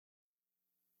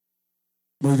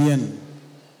Muy bien,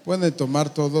 pueden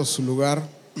tomar todo su lugar.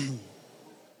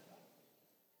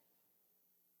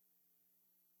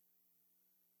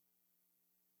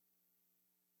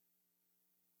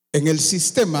 En el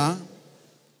sistema,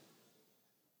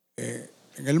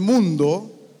 en el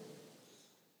mundo,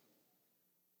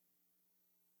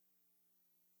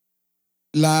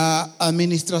 la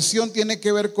administración tiene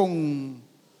que ver con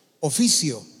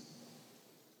oficio.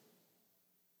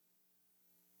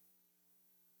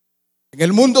 En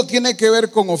el mundo tiene que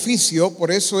ver con oficio,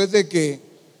 por eso es de que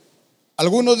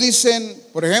algunos dicen,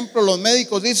 por ejemplo, los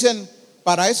médicos dicen,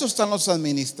 para eso están los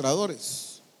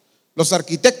administradores, los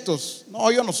arquitectos.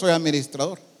 No, yo no soy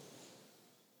administrador.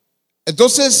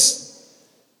 Entonces,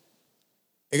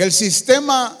 en el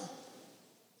sistema,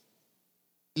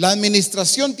 la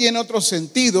administración tiene otro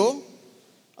sentido,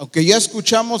 aunque ya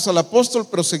escuchamos al apóstol,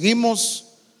 pero seguimos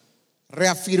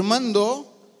reafirmando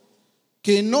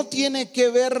que no tiene que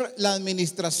ver la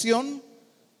administración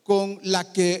con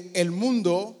la que el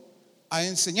mundo ha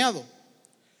enseñado.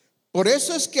 Por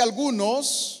eso es que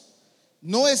algunos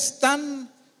no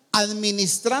están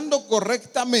administrando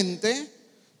correctamente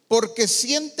porque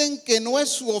sienten que no es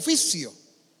su oficio,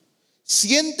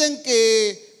 sienten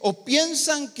que o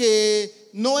piensan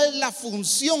que no es la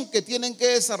función que tienen que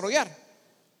desarrollar.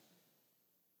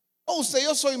 Oh,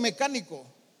 yo soy mecánico,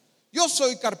 yo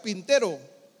soy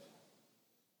carpintero.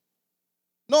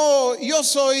 No, yo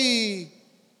soy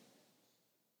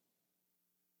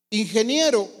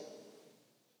ingeniero,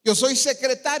 yo soy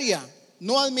secretaria,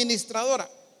 no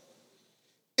administradora.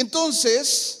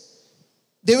 Entonces,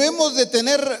 debemos de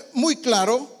tener muy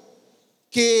claro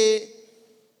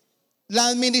que la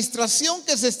administración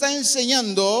que se está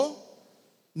enseñando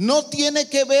no tiene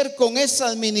que ver con esa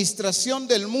administración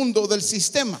del mundo, del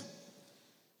sistema.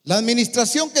 La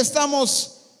administración que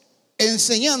estamos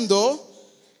enseñando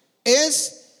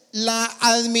es la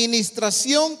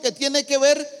administración que tiene que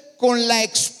ver con la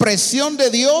expresión de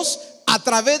Dios a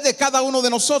través de cada uno de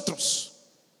nosotros.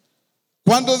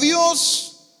 Cuando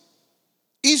Dios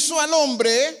hizo al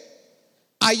hombre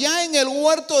allá en el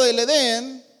huerto del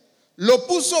Edén, lo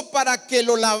puso para que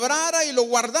lo labrara y lo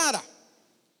guardara.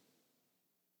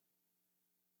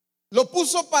 Lo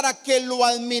puso para que lo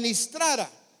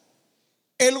administrara.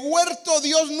 El huerto,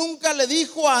 Dios nunca le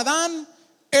dijo a Adán: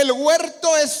 el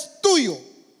huerto es tuyo.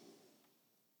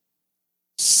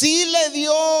 Sí le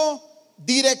dio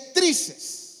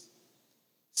directrices,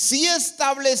 sí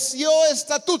estableció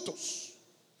estatutos.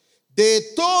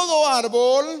 De todo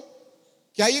árbol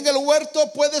que hay en el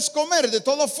huerto puedes comer, de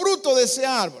todo fruto de ese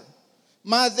árbol,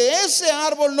 mas de ese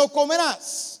árbol no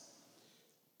comerás.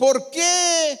 ¿Por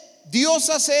qué Dios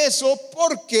hace eso?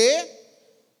 Porque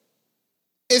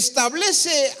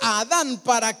establece a Adán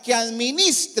para que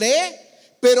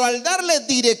administre, pero al darle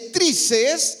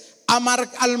directrices,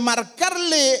 al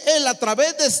marcarle él a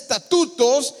través de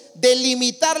estatutos,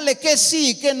 delimitarle que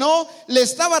sí y que no, le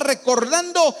estaba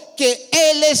recordando que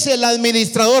él es el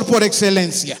administrador por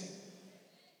excelencia.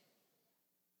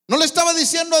 No le estaba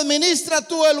diciendo: administra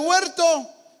tú el huerto,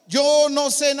 yo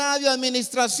no sé nada de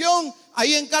administración,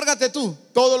 ahí encárgate tú.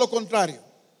 Todo lo contrario.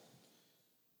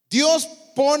 Dios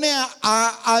pone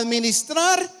a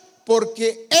administrar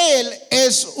porque él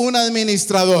es un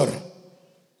administrador.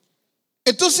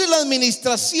 Entonces la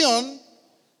administración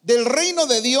del reino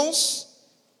de Dios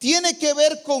tiene que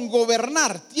ver con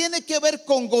gobernar, tiene que ver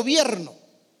con gobierno.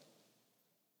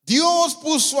 Dios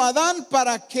puso a Adán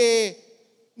para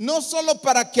que, no solo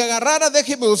para que agarrara,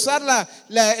 déjeme usar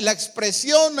la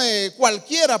expresión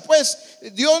cualquiera, pues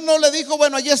Dios no le dijo: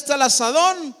 bueno, ahí está el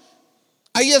asadón,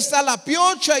 ahí está la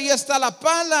piocha, ahí está la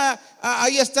pala,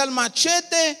 ahí está el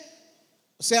machete.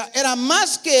 O sea, era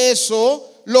más que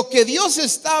eso. Lo que Dios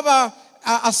estaba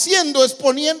haciendo es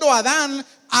poniendo a Adán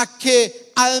a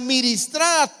que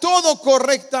administrara todo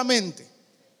correctamente.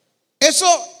 Eso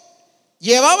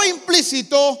llevaba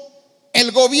implícito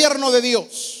el gobierno de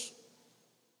Dios.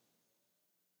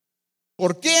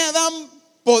 ¿Por qué Adán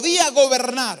podía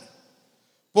gobernar?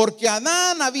 Porque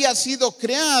Adán había sido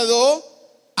creado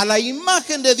a la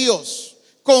imagen de Dios,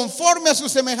 conforme a su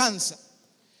semejanza.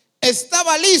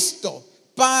 Estaba listo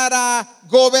para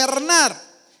gobernar.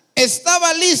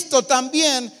 Estaba listo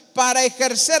también para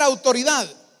ejercer autoridad.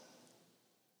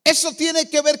 Eso tiene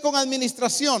que ver con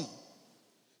administración.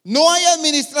 No hay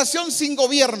administración sin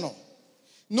gobierno.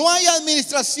 No hay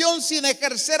administración sin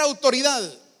ejercer autoridad.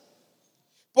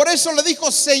 Por eso le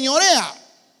dijo: señorea.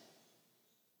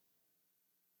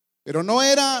 Pero no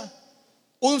era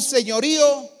un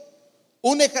señorío,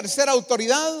 un ejercer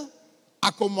autoridad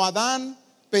a como Adán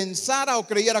pensara o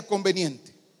creyera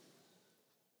conveniente.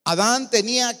 Adán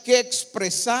tenía que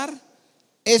expresar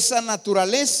esa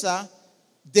naturaleza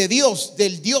de Dios,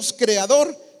 del Dios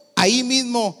creador, ahí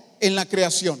mismo en la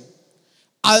creación.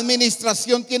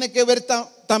 Administración tiene que ver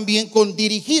también con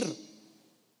dirigir.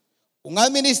 Un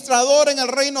administrador en el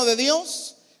reino de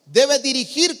Dios debe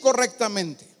dirigir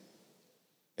correctamente.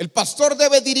 El pastor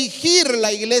debe dirigir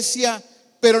la iglesia,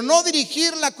 pero no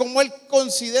dirigirla como él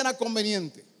considera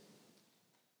conveniente.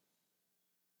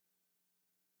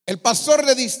 El pastor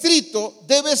de distrito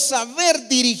debe saber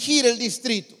dirigir el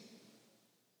distrito.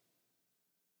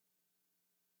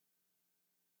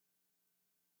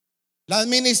 La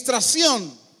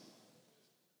administración,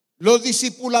 los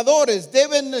discipuladores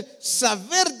deben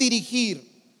saber dirigir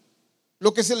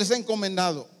lo que se les ha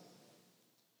encomendado.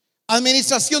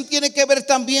 Administración tiene que ver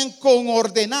también con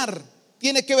ordenar,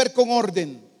 tiene que ver con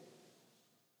orden.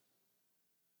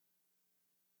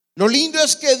 Lo lindo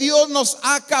es que Dios nos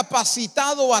ha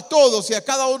capacitado a todos y a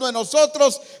cada uno de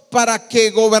nosotros para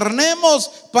que gobernemos,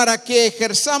 para que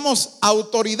ejerzamos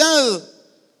autoridad,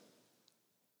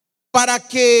 para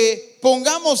que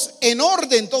pongamos en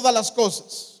orden todas las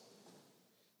cosas.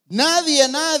 Nadie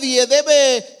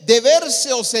debe de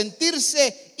verse o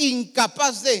sentirse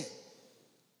incapaz de.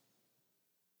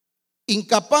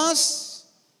 Incapaz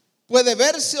puede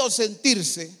verse o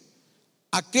sentirse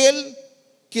aquel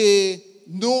que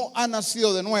no ha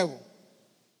nacido de nuevo.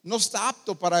 No está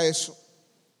apto para eso.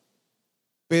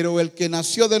 Pero el que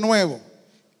nació de nuevo,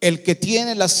 el que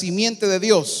tiene la simiente de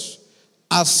Dios,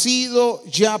 ha sido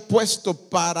ya puesto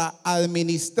para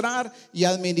administrar y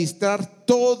administrar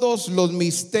todos los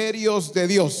misterios de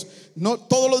Dios. No,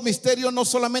 todos los misterios no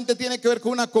solamente tienen que ver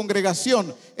con una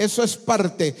congregación, eso es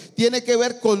parte, tiene que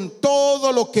ver con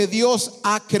todo lo que Dios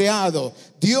ha creado.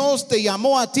 Dios te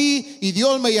llamó a ti y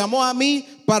Dios me llamó a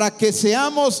mí para que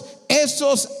seamos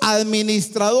esos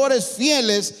administradores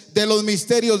fieles de los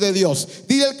misterios de Dios.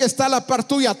 Dile al que está a la par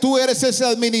tuya: tú eres ese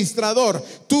administrador,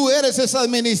 tú eres esa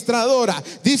administradora.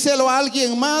 Díselo a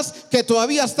alguien más que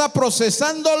todavía está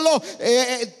procesándolo.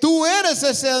 Tú eres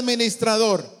ese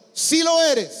administrador, sí lo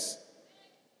eres.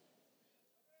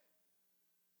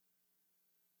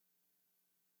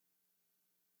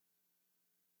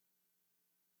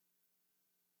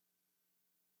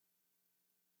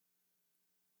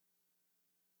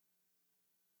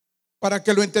 Para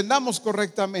que lo entendamos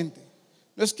correctamente.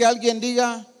 No es que alguien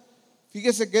diga: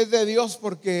 fíjese que es de Dios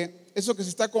porque eso que se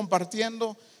está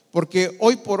compartiendo, porque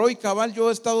hoy por hoy, cabal, yo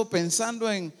he estado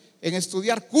pensando en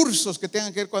estudiar cursos que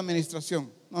tengan que ver con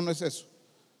administración. No, no es eso.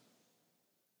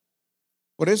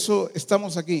 Por eso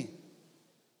estamos aquí,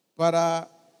 para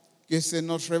que se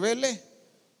nos revele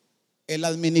el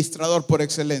administrador por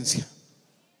excelencia,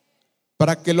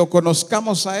 para que lo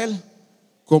conozcamos a él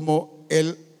como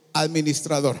el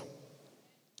administrador.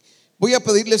 Voy a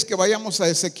pedirles que vayamos a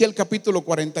Ezequiel capítulo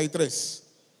 43.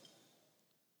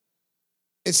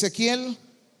 Ezequiel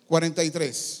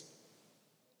 43.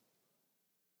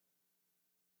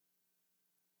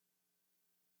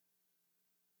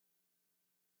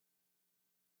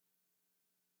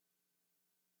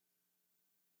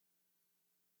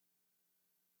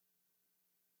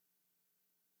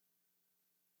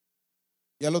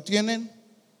 ¿Ya lo tienen?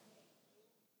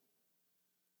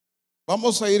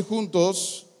 Vamos a ir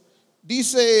juntos.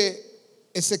 Dice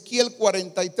Ezequiel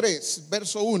 43,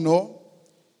 verso 1: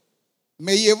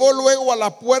 me llevó luego a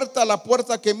la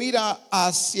puerta que mira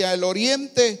hacia el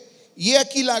oriente, y he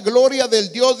aquí la gloria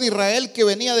del Dios de Israel que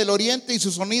venía del oriente, y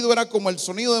su sonido era como el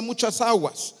sonido de muchas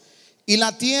aguas, y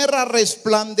la tierra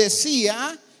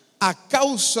resplandecía a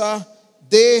causa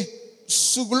de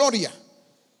su gloria.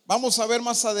 Vamos a ver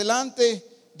más adelante,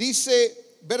 dice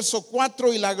verso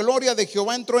 4: y la gloria de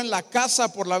Jehová entró en la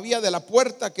casa por la vía de la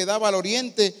puerta que daba al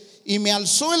oriente, y me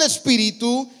alzó el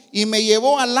espíritu y me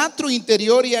llevó al atrio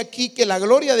interior, y aquí que la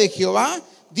gloria de Jehová,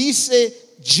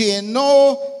 dice,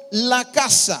 llenó la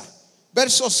casa.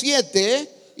 Verso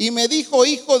 7: y me dijo: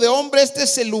 hijo de hombre, este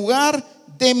es el lugar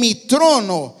de mi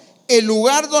trono, el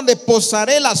lugar donde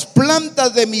posaré las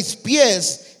plantas de mis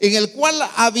pies, en el cual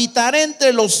habitaré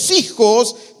entre los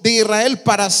hijos de Israel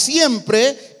para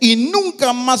siempre, y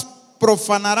nunca más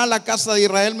profanará la casa de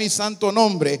Israel mi santo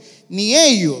nombre, ni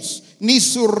ellos, ni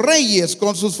sus reyes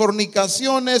con sus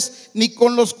fornicaciones, ni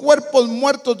con los cuerpos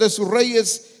muertos de sus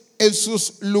reyes en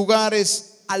sus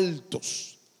lugares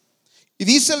altos. Y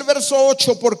dice el verso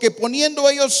 8: porque poniendo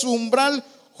ellos su umbral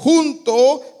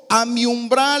junto a mi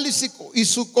umbral, y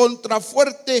su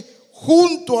contrafuerte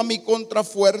junto a mi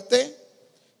contrafuerte,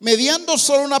 mediando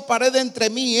solo una pared entre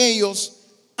mí y ellos,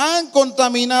 han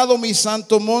contaminado mi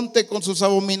santo monte con sus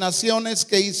abominaciones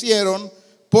que hicieron.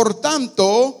 Por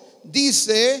tanto,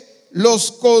 dice,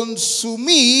 los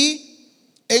consumí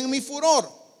en mi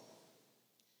furor.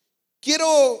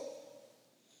 quiero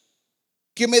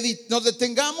que nos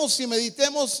detengamos y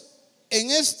meditemos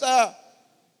en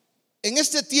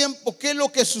este tiempo, qué es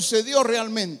lo que sucedió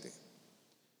realmente.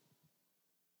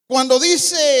 Cuando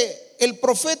dice el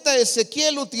profeta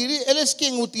Ezequiel, él es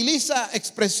quien utiliza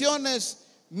expresiones: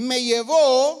 me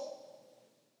llevó,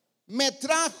 me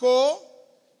trajo,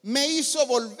 me hizo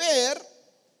volver,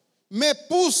 me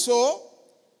puso.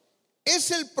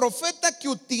 Es el profeta que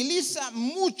utiliza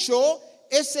mucho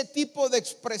ese tipo de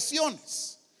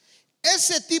expresiones.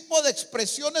 Ese tipo de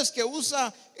expresiones que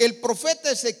usa el profeta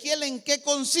Ezequiel, ¿en qué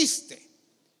consiste?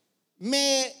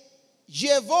 Me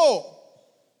llevó,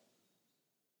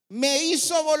 me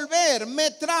hizo volver, me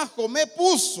trajo, me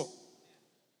puso.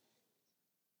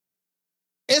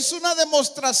 Es una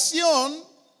demostración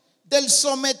del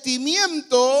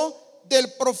sometimiento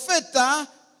del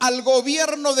profeta al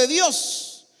gobierno de Dios.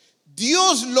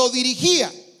 Dios lo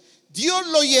dirigía, Dios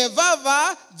lo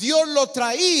llevaba, Dios lo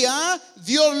traía,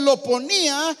 Dios lo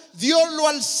ponía, Dios lo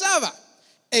alzaba.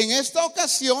 En esta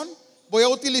ocasión voy a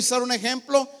utilizar un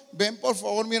ejemplo. Ven, por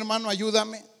favor, mi hermano,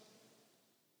 ayúdame.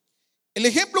 El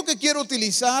ejemplo que quiero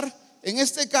utilizar, en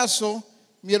este caso,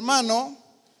 mi hermano,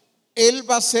 él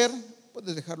va a ser,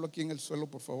 puedes dejarlo aquí en el suelo,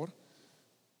 por favor.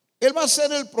 Él va a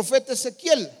ser el profeta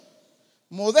Ezequiel,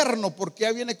 moderno, porque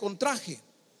ya viene con traje.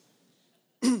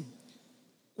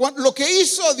 Lo que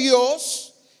hizo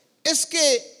Dios es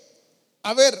que,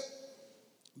 a ver,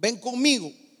 ven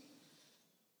conmigo.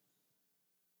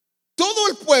 Todo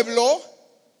el pueblo,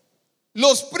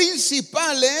 los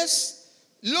principales,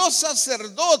 los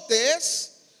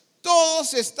sacerdotes,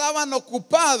 todos estaban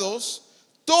ocupados,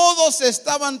 todos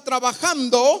estaban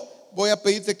trabajando. Voy a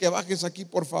pedirte que bajes aquí,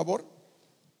 por favor.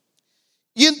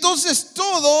 Y entonces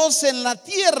todos en la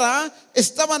tierra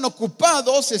estaban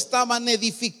ocupados, estaban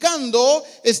edificando,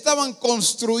 estaban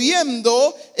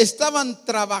construyendo, estaban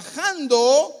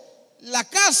trabajando la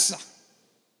casa.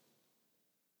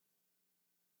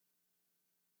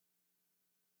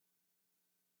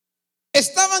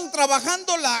 Estaban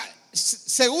trabajando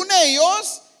según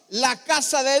ellos, la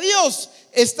casa de Dios.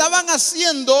 Estaban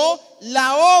haciendo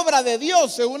la obra de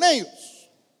Dios, según ellos.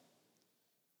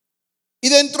 Y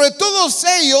dentro de todos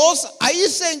ellos, ahí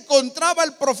se encontraba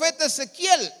el profeta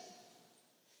Ezequiel.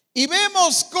 Y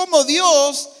vemos cómo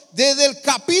Dios, desde el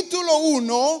capítulo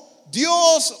 1,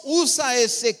 Dios usa a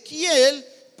Ezequiel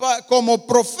como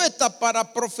profeta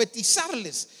para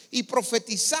profetizarles y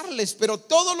profetizarles. Pero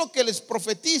todo lo que les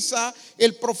profetiza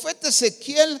el profeta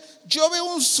Ezequiel, yo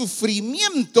veo un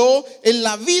sufrimiento en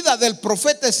la vida del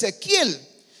profeta Ezequiel.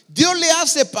 Dios le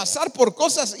hace pasar por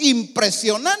cosas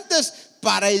impresionantes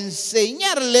para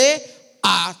enseñarle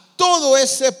a todo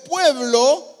ese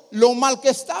pueblo lo mal que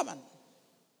estaban.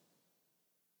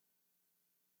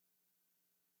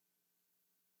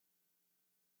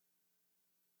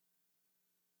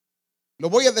 Lo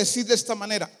voy a decir de esta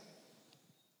manera: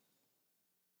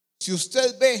 si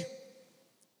usted ve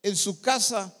en su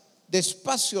casa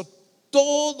despacio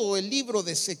todo el libro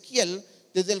de Ezequiel,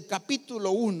 desde el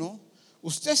capítulo 1,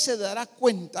 usted se dará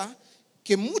cuenta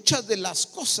que muchas de las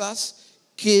cosas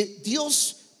que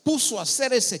Dios puso a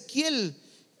hacer Ezequiel,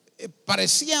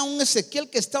 parecía un Ezequiel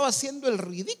que estaba haciendo el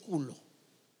ridículo.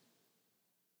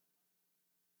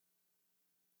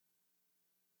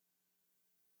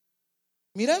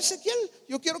 Mira, Ezequiel,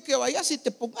 yo quiero que vayas y te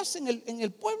pongas en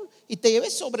el pueblo y te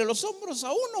lleves sobre los hombros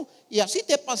a uno y así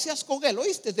te paseas con él,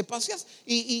 ¿oíste? Te paseas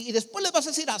y después le vas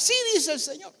a decir: así dice el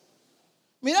Señor.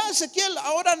 Mira, Ezequiel,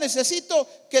 ahora necesito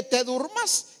que te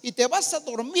durmas y te vas a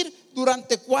dormir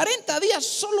durante 40 días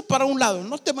solo para un lado.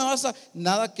 No te me vas a,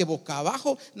 nada que boca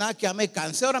abajo, nada que ya me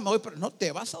cansé, ahora me voy, pero no,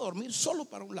 te vas a dormir solo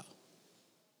para un lado.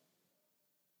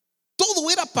 Todo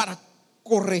era para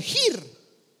corregir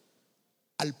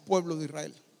al pueblo de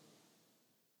Israel.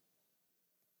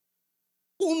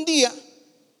 Un día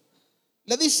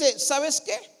le dice: ¿sabes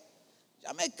qué?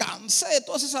 Ya me cansé de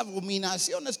todas esas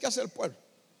abominaciones que hace el pueblo.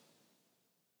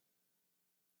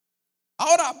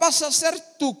 Ahora vas a hacer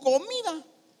tu comida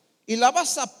y la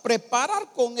vas a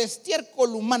preparar con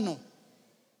estiércol humano.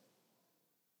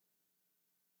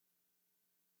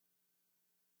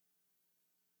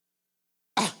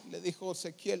 Le dijo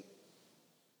Ezequiel: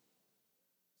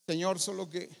 Señor, solo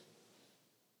que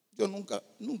yo nunca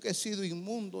he sido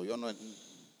inmundo. Yo no.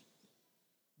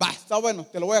 Está bueno,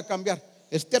 te lo voy a cambiar.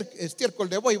 Estiércol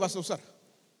de buey vas a usar.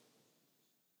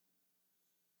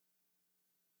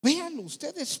 Véalo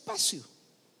usted despacio.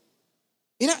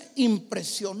 Era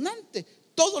impresionante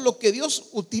todo lo que Dios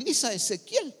utiliza a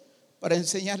Ezequiel para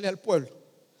enseñarle al pueblo.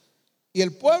 Y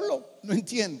el pueblo no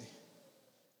entiende.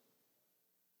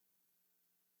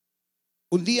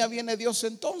 Un día viene Dios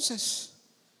entonces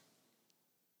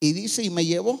Y dice, y me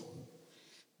llevó.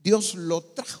 Dios lo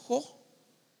trajo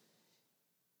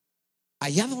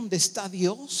allá donde está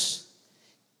Dios.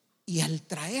 Y al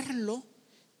traerlo,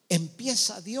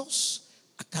 empieza Dios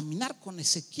a caminar con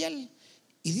Ezequiel.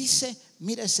 Y dice,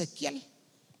 mira Ezequiel,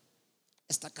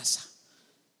 esta casa.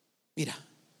 Mira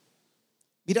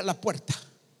la puerta.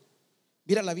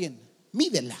 Mírala bien.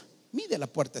 Mide la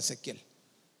puerta, Ezequiel.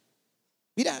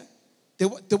 Mira, te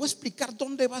voy a explicar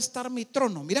dónde va a estar mi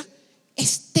trono. Mira,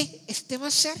 este va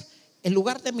a ser el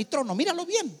lugar de mi trono. Míralo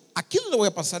bien. Aquí es donde voy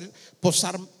a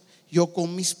posar yo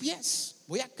con mis pies.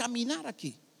 Voy a caminar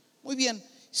aquí. Muy bien.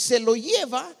 Se lo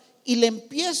lleva y le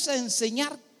empieza a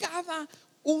enseñar cada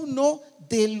uno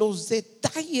de los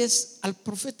detalles al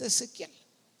profeta Ezequiel.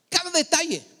 Cada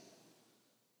detalle.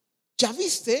 ¿Ya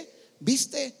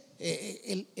viste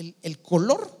el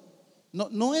color?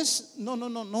 No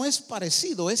es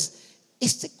parecido, es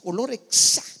este color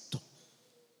exacto.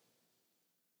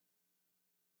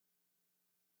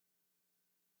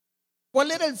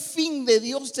 ¿Cuál era el fin de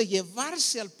Dios de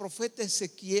llevarse al profeta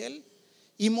Ezequiel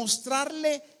y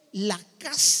mostrarle la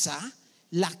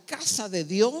casa de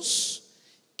Dios,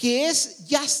 que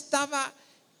ya estaba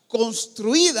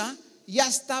construida, ya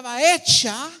estaba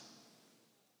hecha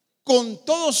con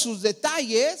todos sus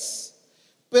detalles?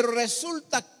 Pero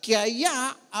resulta que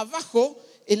allá abajo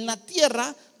en la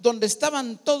tierra, donde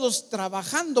estaban todos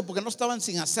trabajando, porque no estaban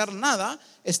sin hacer nada,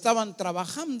 estaban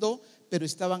trabajando, pero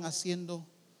estaban haciendo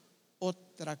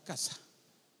otra casa,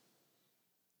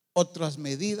 otras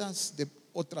medidas,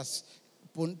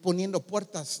 poniendo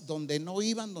puertas donde no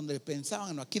iban, donde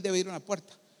pensaban, no, aquí debe ir una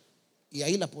puerta, y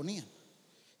ahí la ponían,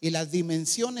 y las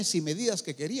dimensiones y medidas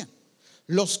que querían,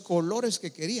 los colores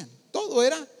que querían, todo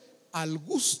era al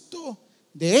gusto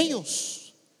de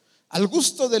ellos, al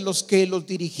gusto de los que los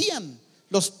dirigían,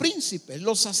 los príncipes,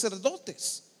 los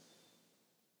sacerdotes,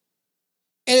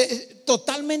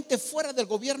 totalmente fuera del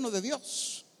gobierno de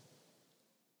Dios.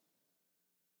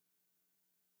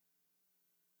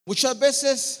 Muchas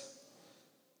veces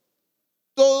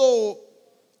todo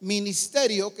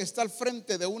ministerio que está al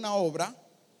frente de una obra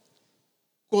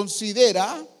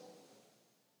considera,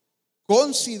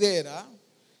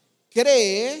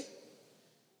 cree,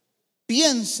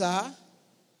 piensa,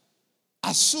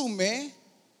 asume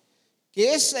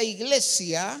que esa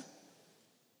iglesia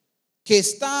que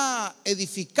está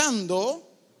edificando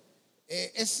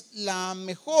es la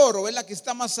mejor o es la que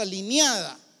está más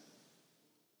alineada.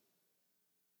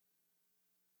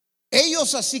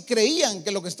 Ellos así creían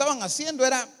que lo que estaban haciendo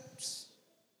era,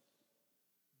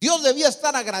 Dios debía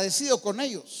estar agradecido con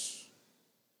ellos.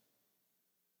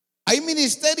 Hay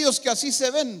ministerios que así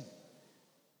se ven.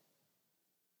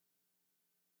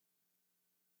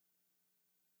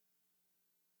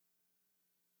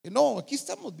 No, aquí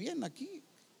estamos bien, aquí,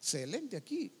 excelente,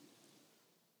 aquí.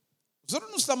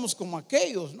 Nosotros no estamos como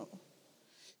aquellos, ¿no?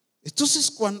 Entonces,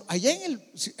 cuando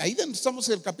ahí donde estamos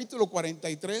en el capítulo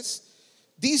 43,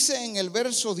 dice en el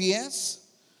verso 10,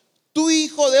 tu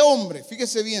hijo de hombre,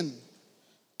 fíjese bien,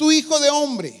 tu hijo de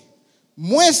hombre,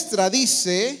 muestra,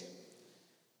 dice,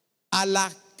 a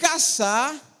la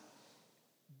casa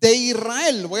de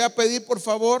Israel. Voy a pedir por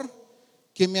favor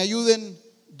que me ayuden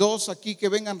dos aquí, que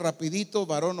vengan rapidito,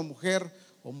 varón o mujer,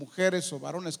 o mujeres o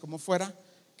varones, como fuera,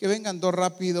 que vengan dos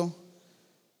rápido.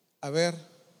 A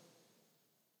ver.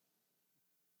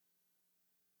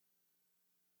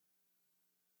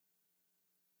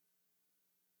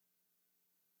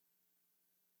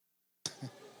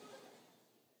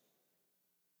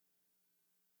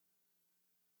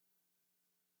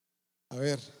 A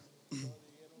ver.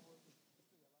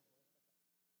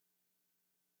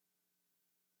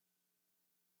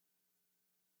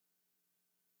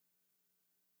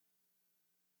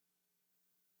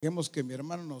 Digamos que mi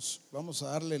hermano vamos a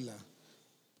darle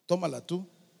tómala tú.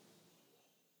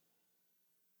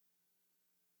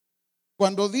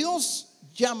 Cuando Dios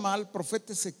llama al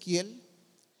profeta Ezequiel,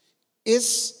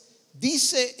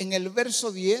 dice en el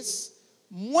verso 10,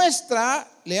 muestra,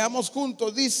 leamos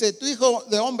juntos, dice, tu hijo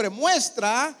de hombre,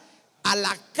 muestra a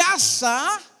la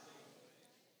casa,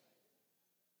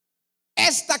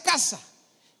 esta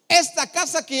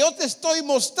casa que yo te estoy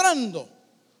mostrando,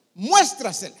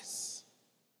 muéstraselas.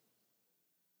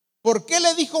 ¿Por qué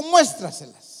le dijo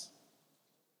muéstraselas?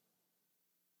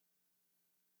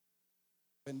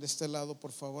 Ven de este lado,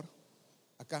 por favor,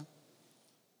 acá.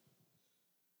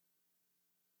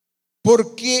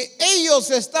 Porque ellos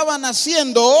estaban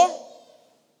haciendo,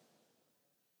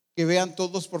 que vean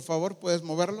todos por favor, puedes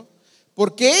moverlo.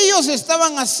 Porque ellos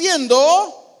estaban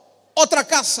haciendo otra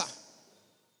casa.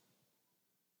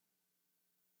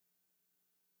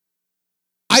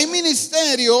 Hay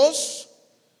ministerios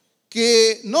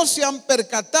que no se han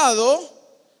percatado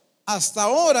hasta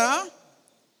ahora,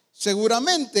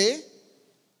 seguramente,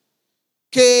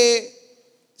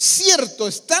 que cierto,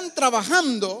 están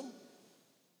trabajando,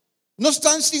 no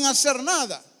están sin hacer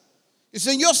nada.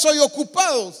 Dicen, yo soy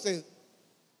ocupado, usted.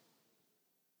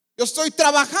 Yo estoy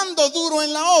trabajando duro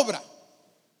en la obra.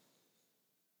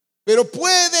 Pero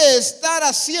puede estar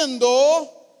haciendo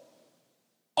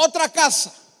otra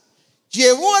casa.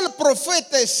 Llevó al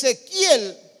profeta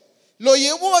Ezequiel, lo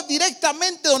llevó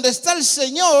directamente donde está el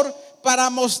Señor para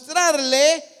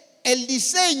mostrarle el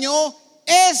diseño.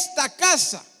 Esta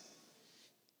casa,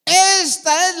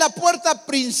 esta es la puerta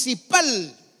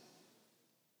principal.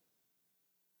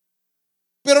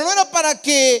 Pero no era para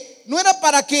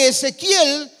que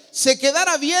Ezequiel se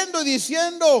quedara viendo y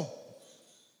diciendo,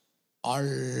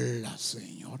 ¡hola,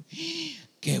 Señor!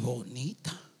 ¡Qué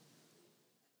bonita!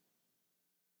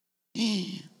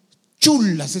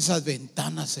 Chulas esas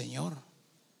ventanas, Señor.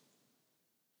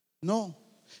 No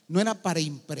era para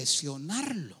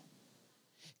impresionarlo.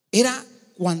 Era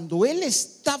cuando él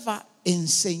estaba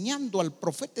enseñando al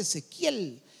profeta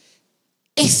Ezequiel,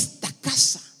 esta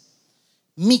casa,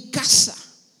 mi casa.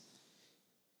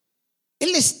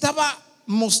 Él estaba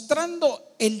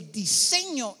mostrando el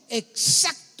diseño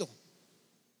exacto.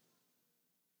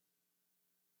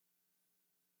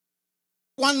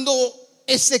 Cuando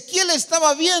Ezequiel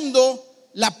estaba viendo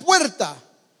la puerta,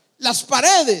 las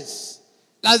paredes,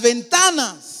 las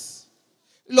ventanas,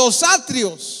 los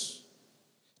atrios,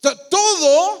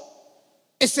 todo,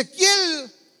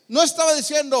 Ezequiel no estaba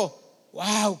diciendo,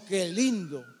 wow, qué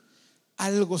lindo.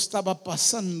 Algo estaba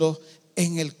pasando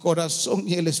en el corazón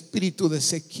y el espíritu de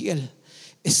Ezequiel.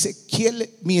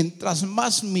 Ezequiel, mientras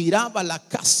más miraba la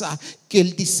casa, que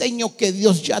el diseño que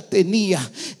Dios ya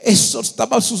tenía, eso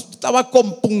estaba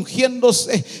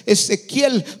compungiéndose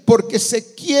Ezequiel, porque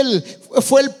Ezequiel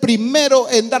fue el primero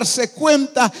en darse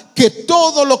cuenta que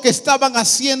todo lo que estaban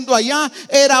haciendo allá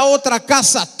era otra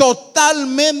casa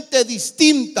totalmente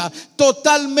distinta,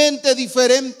 totalmente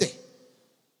diferente.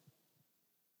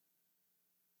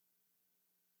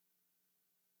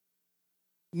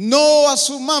 No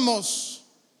asumamos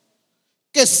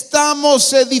que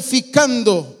estamos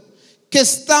edificando, que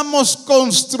estamos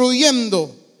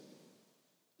construyendo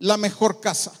la mejor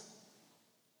casa.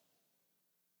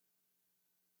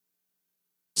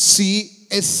 Si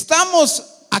estamos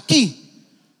aquí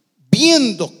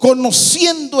viendo,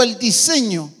 conociendo el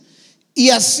diseño y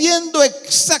haciendo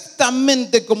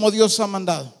exactamente como Dios ha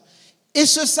mandado,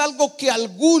 eso es algo que a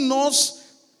algunos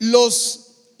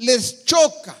les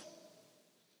choca,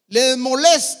 les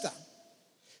molesta.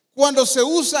 Cuando se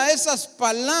usa esas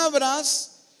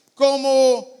palabras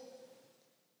como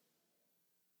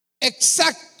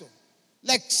exacto,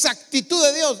 la exactitud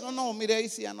de Dios. No, mire, ahí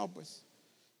sí ya no, pues.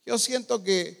 Yo siento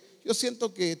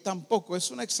que tampoco,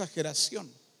 es una exageración.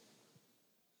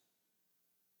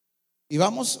 Y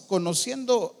vamos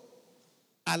conociendo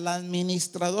al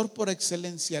administrador por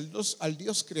excelencia, al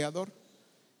Dios creador.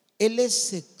 Él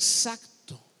es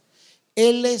exacto,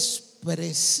 Él es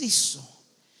preciso,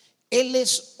 Él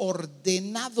es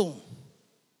ordenado.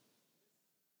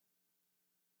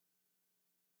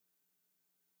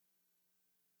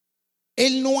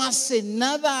 Él no hace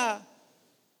nada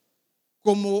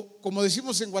como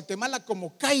decimos en Guatemala,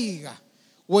 como caiga,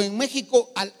 o en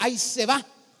México ahí se va.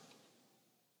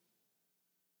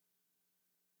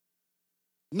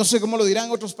 No sé cómo lo dirán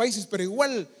en otros países, pero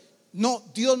igual no,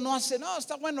 Dios no hace nada.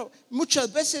 Está bueno.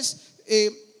 Muchas veces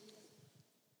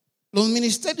los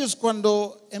ministerios,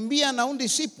 cuando envían a un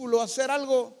discípulo a hacer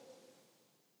algo,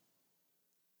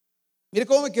 mire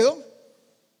cómo me quedó.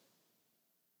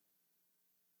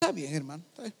 Está bien, hermano,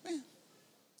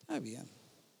 está bien.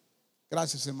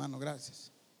 Gracias, hermano,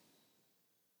 gracias.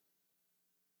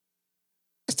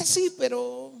 Está así,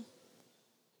 pero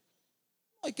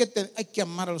hay que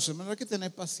amar a los hermanos, hay que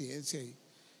tener paciencia.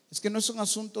 Es que no es un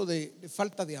asunto de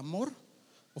falta de amor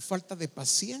o falta de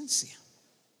paciencia.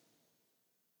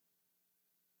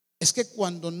 Es que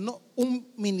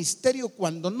un ministerio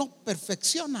cuando no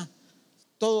perfecciona,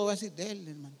 todo va a decir de él,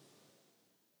 hermano.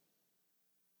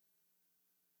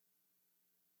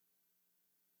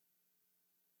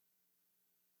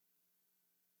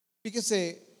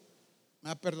 Fíjese, me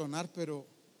va a perdonar, pero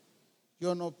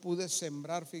yo no pude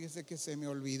sembrar, fíjese que se me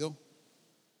olvidó.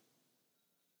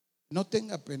 No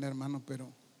tenga pena, hermano,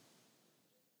 pero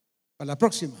para la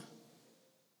próxima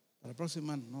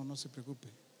no se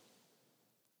preocupe.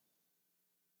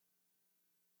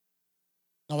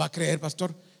 No va a creer,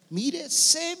 pastor. Mire,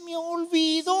 se me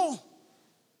olvidó.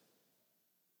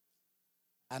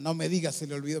 No me diga, se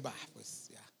le olvidó. Pues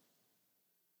ya.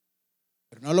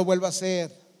 Pero no lo vuelva a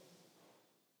hacer.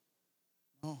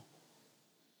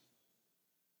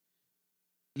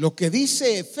 Lo que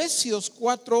dice Efesios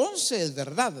 4:11 es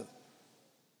verdad.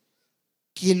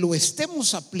 Que lo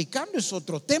estemos aplicando es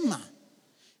otro tema.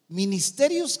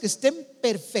 Ministerios que estén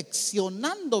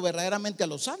perfeccionando verdaderamente a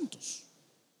los santos.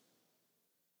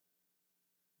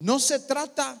 No se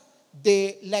trata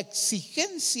de la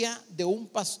exigencia de un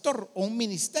pastor o un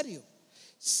ministerio.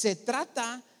 Se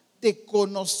trata de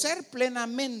conocer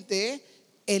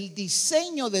plenamente el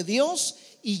diseño de Dios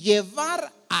y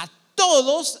llevar a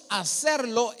todos a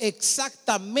hacerlo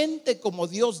exactamente como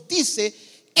Dios dice.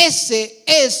 Ese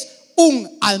es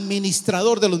un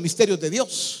administrador de los misterios de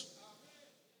Dios.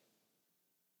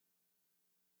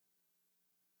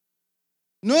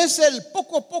 No es el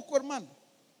poco a poco, hermano.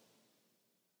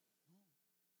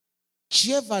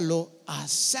 Llévalo a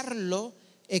hacerlo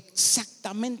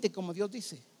exactamente como Dios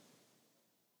dice.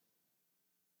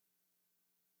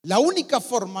 La única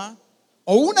forma,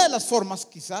 o una de las formas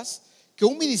quizás, que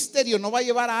un ministerio no va a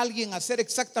llevar a alguien a hacer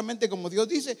exactamente como Dios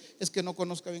dice, es que no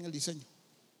conozca bien el diseño.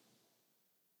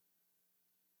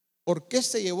 ¿Por qué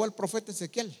se llevó al profeta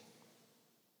Ezequiel?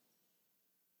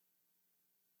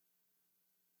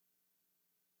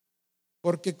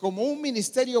 Porque como un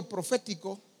ministerio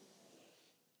profético,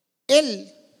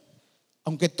 él,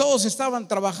 aunque todos estaban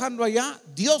trabajando allá,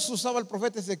 Dios usaba al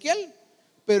profeta Ezequiel,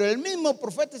 pero el mismo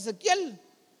profeta Ezequiel,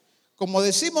 como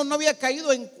decimos, no había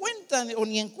caído en cuenta o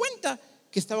ni en cuenta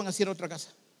que estaban haciendo otra casa.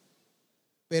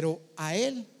 Pero a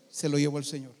él se lo llevó el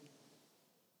Señor.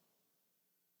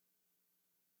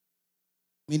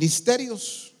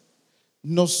 Ministerios,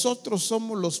 nosotros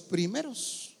somos los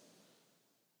primeros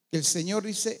que el Señor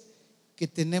dice que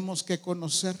tenemos que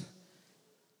conocer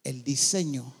el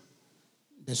diseño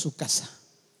de su casa,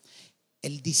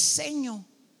 el diseño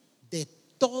de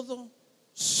todo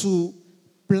su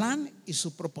plan y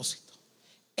su propósito,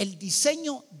 el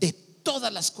diseño de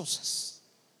todas las cosas.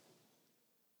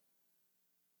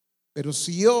 Pero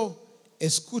si yo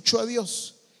escucho a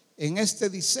Dios en este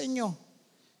diseño,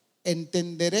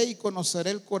 entenderé y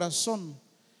conoceré el corazón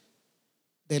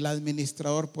del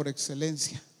administrador por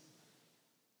excelencia.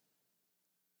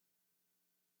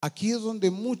 Aquí es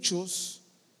donde muchos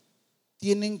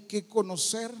tienen que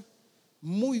conocer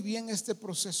muy bien este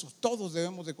proceso. Todos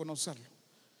debemos de conocerlo.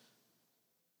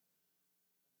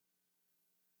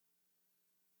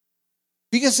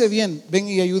 Fíjese bien, ven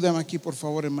y ayúdame aquí, por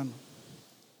favor, hermano.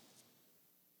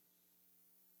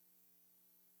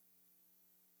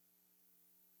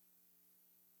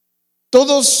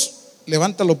 Todos,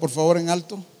 levántalo por favor en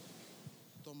alto.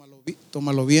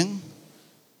 Tómalo bien.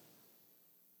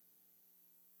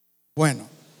 Bueno,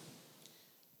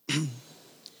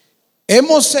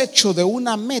 hemos hecho de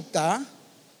una meta,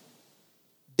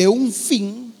 de un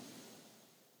fin,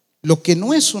 lo que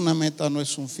no es una meta, no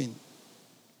es un fin.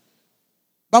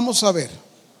 Vamos a ver.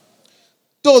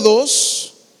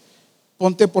 Todos,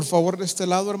 ponte por favor de este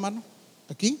lado, hermano.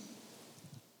 Aquí.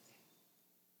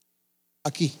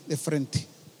 Aquí, de frente,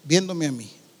 viéndome a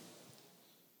mí.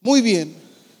 Muy bien.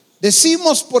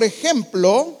 Decimos, por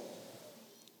ejemplo,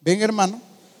 ven hermano,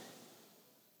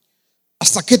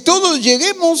 hasta que todos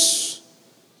lleguemos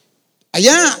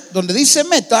allá donde dice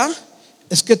meta,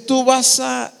 es que tú vas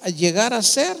a llegar a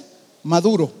ser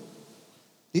maduro.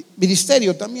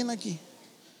 Ministerio también aquí.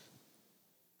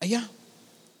 Allá.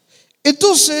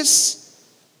 Entonces,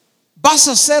 vas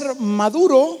a ser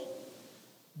maduro,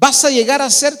 vas a llegar a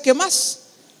ser, ¿qué más?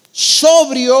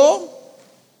 Sobrio.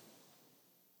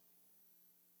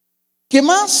 ¿Qué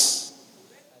más?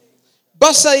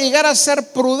 Vas a llegar a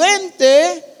ser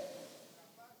prudente,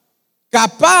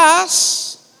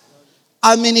 capaz,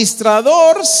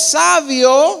 administrador,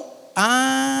 sabio.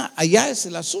 Allá es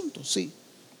el asunto, sí.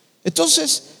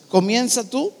 Entonces, comienza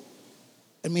tú,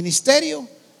 el ministerio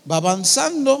va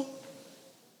avanzando.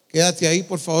 Quédate ahí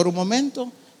por favor un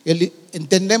momento.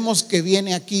 Entendemos que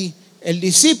viene aquí el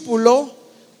discípulo,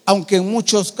 aunque en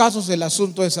muchos casos el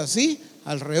asunto es así,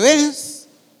 al revés.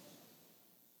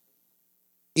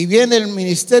 Y viene el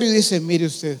ministerio y dice: mire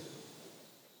usted,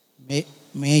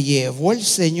 me llevó el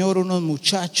Señor unos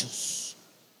muchachos,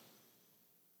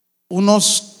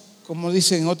 unos, como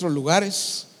dicen en otros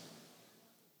lugares,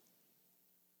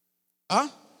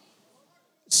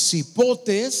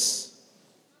 cipotes,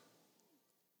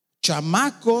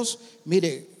 chamacos,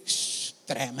 mire,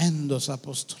 tremendos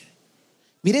apóstoles.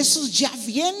 Mire, esos ya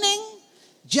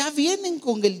vienen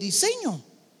con el diseño.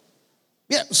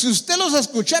 Mira, si usted los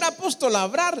escuchara, apóstol,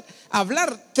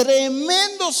 hablar,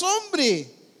 tremendos hombres.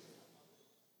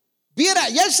 Mira,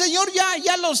 ya el Señor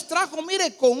ya los trajo,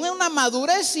 mire, con una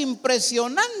madurez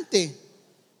impresionante.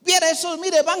 Mira, esos,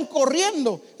 mire, van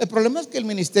corriendo. El problema es que el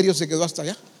ministerio se quedó hasta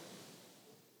allá.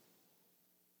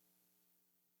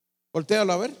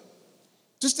 Voltéalo a ver.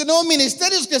 Entonces tenemos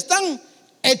ministerios que están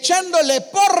echándole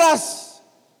porras.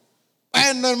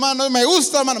 Bueno, hermano, me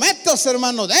gusta, hermano, métase,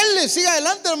 hermano, denle, siga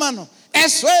adelante, hermano.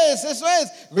 Eso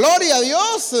es. Gloria a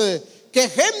Dios. Qué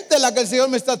gente la que el Señor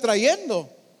me está trayendo.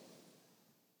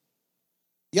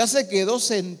 Ya se quedó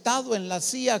sentado en la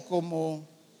silla como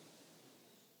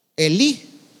Elí,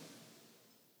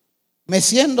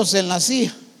 meciéndose en la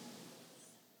silla.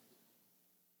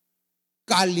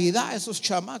 Calidad esos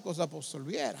chamacos, apóstol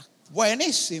Viera,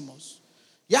 buenísimos.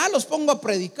 Ya los pongo a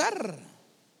predicar.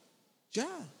 Ya.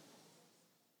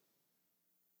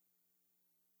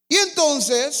 Y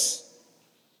entonces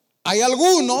hay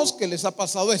algunos que les ha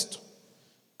pasado esto.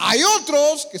 Hay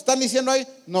otros que están diciendo ahí,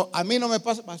 no, a mí no me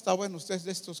pasa. Está bueno, ustedes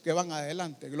de estos que van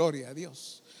adelante, gloria a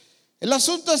Dios. El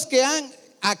asunto es que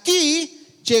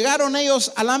aquí llegaron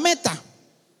ellos a la meta.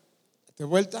 De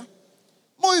vuelta.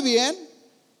 Muy bien.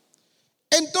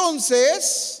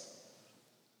 Entonces,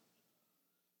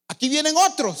 aquí vienen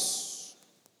otros.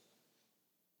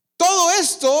 Todo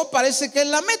esto parece que es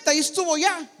la meta y estuvo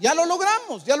ya lo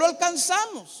logramos, ya lo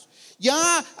alcanzamos.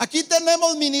 Ya aquí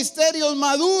tenemos ministerios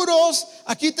maduros,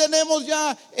 aquí tenemos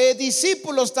ya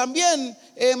discípulos también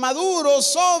maduros,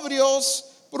 sobrios,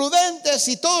 prudentes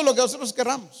y todo lo que nosotros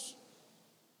querramos.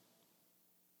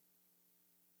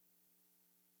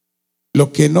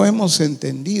 Lo que no hemos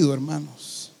entendido,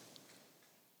 hermanos,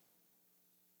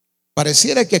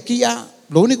 pareciera que aquí ya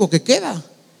lo único que queda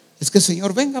es que el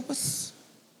Señor venga, pues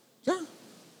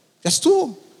ya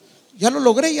estuvo, ya lo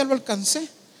logré, ya lo alcancé.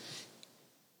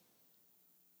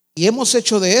 Y hemos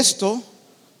hecho de esto,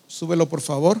 súbelo por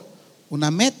favor, una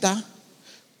meta,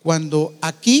 cuando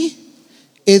aquí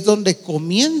es donde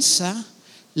comienza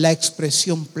la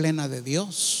expresión plena de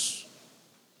Dios.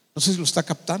 No sé si lo está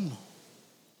captando.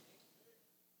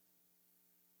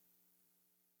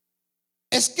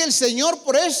 Es que el Señor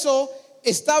por eso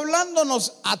está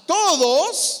hablándonos a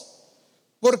todos,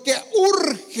 porque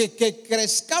urge que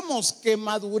crezcamos, que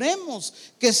maduremos,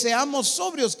 que seamos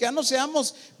sobrios, que ya no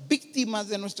seamos víctimas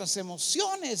de nuestras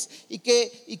emociones y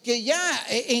que ya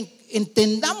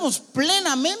entendamos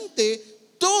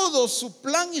plenamente todo su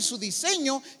plan y su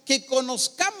diseño, que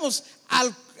conozcamos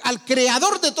al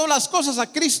creador de todas las cosas,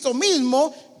 a Cristo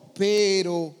mismo,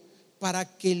 pero para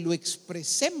que lo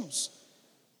expresemos.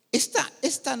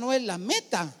 Esta no es la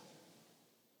meta.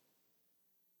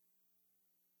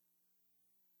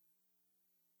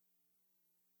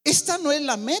 Esta no es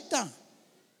la meta.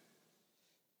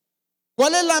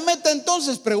 ¿Cuál es la meta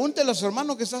entonces? Pregúntele a su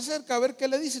hermano que está cerca a ver qué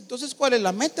le dice. Entonces, ¿cuál es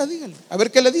la meta? Dígale, a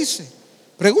ver qué le dice.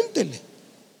 Pregúntele.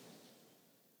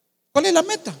 ¿Cuál es la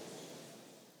meta?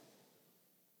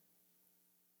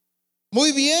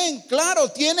 Muy bien,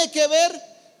 claro, tiene que ver,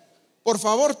 por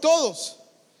favor, todos,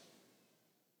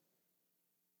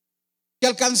 que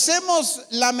alcancemos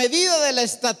la medida de la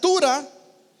estatura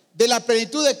de la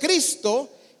plenitud de Cristo.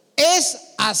 Es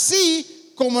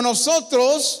así como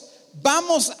nosotros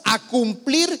vamos a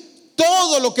cumplir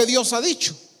todo lo que Dios ha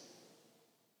dicho.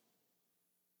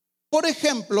 Por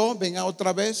ejemplo, venga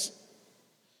otra vez,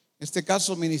 en este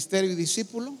caso ministerio y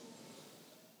discípulo.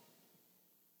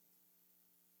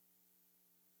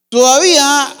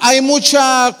 Todavía hay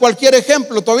cualquier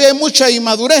ejemplo, todavía hay mucha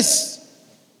inmadurez.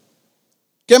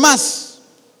 ¿Qué más?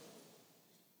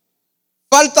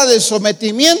 Falta de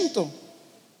sometimiento.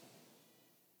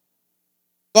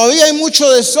 Todavía hay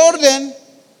mucho desorden,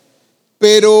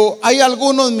 pero hay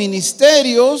algunos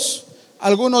ministerios,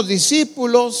 algunos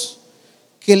discípulos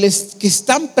que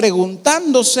están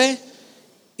preguntándose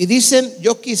y dicen: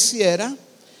 yo quisiera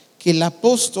que el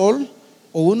apóstol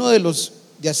o uno de los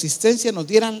de asistencia nos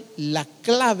dieran la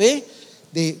clave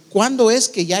de cuándo es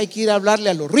que ya hay que ir a hablarle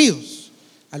a los ríos,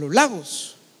 a los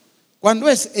lagos. ¿Cuándo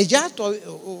es? ¿Es ya todavía,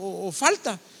 o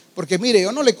falta? Porque mire,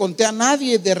 yo no le conté a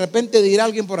nadie, de repente dirá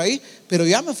alguien por ahí, pero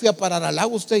ya me fui a parar al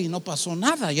lago usted y no pasó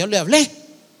nada, yo le hablé.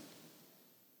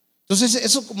 Entonces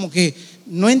eso como que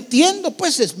no entiendo,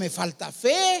 pues me falta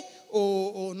fe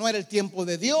o no era el tiempo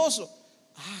de Dios.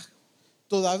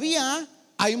 Todavía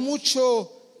hay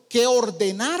mucho que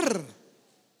ordenar.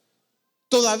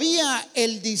 Todavía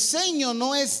el diseño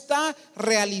no está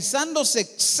realizándose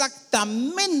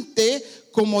exactamente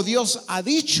como Dios ha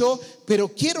dicho,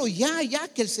 pero quiero ya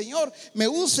que el Señor me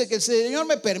use, que el Señor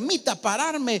me permita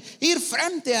pararme, ir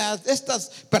frente a estas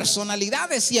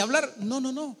personalidades y hablar.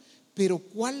 No, pero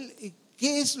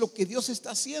 ¿qué es lo que Dios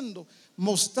está haciendo?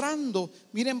 Mostrando,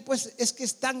 miren pues, es que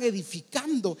están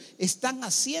edificando, están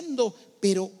haciendo,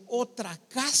 pero otra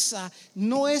casa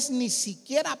no es ni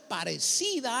siquiera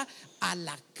parecida a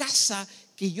la casa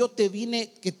que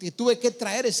que te tuve que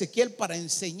traer, Ezequiel, para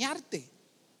enseñarte.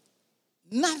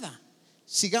 Nada.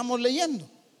 Sigamos leyendo.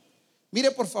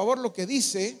 Mire por favor lo que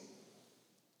dice: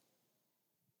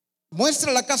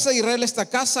 muestra a la casa de Israel esta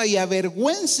casa y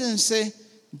avergüéncense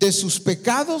de sus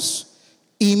pecados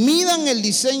y midan el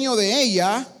diseño de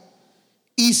ella,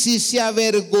 y si se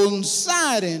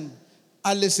avergonzaren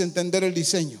al desentender el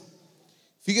diseño.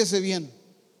 Fíjese bien,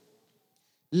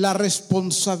 la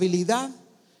responsabilidad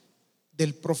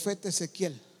del profeta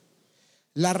Ezequiel,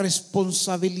 la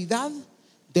responsabilidad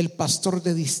del pastor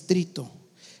de distrito,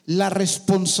 la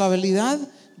responsabilidad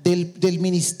del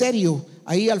ministerio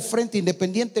ahí al frente,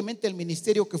 independientemente del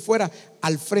ministerio que fuera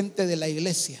al frente de la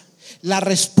iglesia. La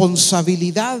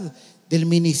responsabilidad del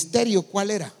ministerio, ¿cuál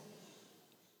era?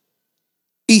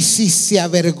 Y si se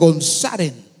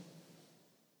avergonzaren.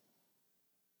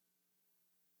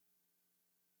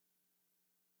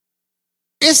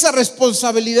 Esa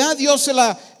responsabilidad Dios se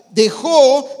la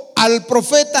dejó al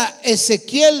profeta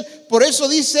Ezequiel. Por eso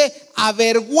dice: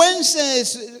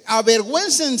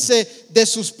 avergüéncense de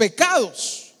sus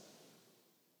pecados.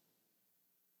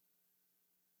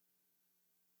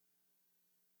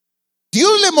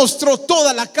 Dios le mostró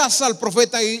toda la casa al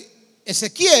profeta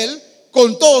Ezequiel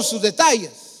con todos sus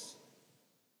detalles.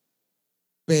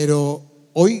 Pero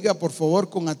oiga por favor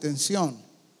con atención,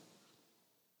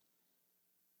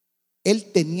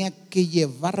 él tenía que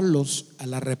llevarlos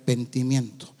al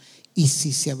arrepentimiento. Y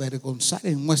si se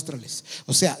avergonzaren, muéstrales.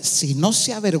 O sea, si no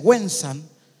se avergüenzan,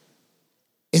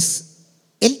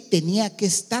 él tenía que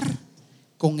estar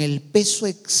con el peso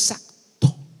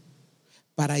exacto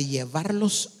para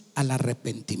llevarlos al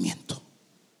arrepentimiento.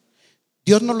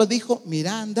 Dios no lo dijo: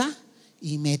 mira, anda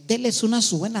y meteles una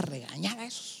su buena regañada a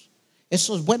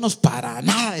esos buenos para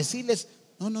nada, decirles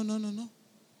no.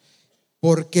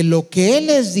 Porque lo que él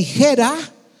les dijera,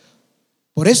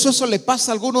 por eso le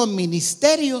pasa a algunos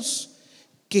ministerios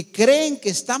que creen que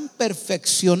están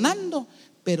perfeccionando,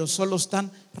 pero solo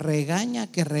están regaña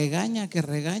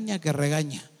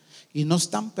y no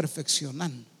están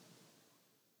perfeccionando.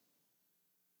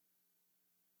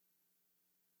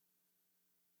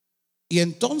 Y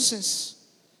entonces,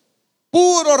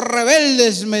 puros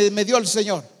rebeldes me dio el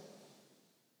Señor.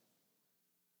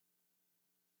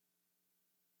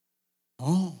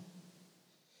 No,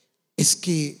 es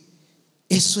que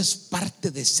eso es parte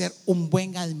de ser un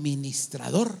buen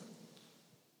administrador.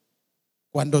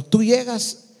 Cuando tú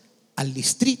llegas al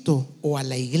distrito o a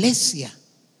la iglesia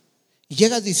y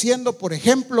llegas diciendo, por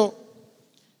ejemplo: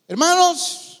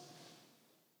 hermanos,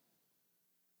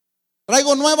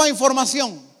 traigo nueva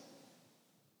información.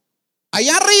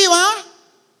 Allá arriba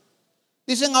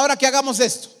dicen ahora que hagamos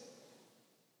esto.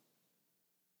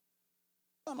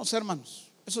 No sé,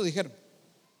 hermanos, eso dijeron.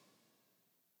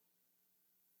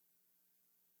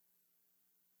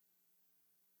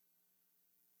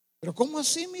 Pero ¿cómo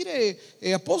así? Mire,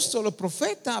 apóstol,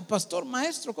 profeta, pastor,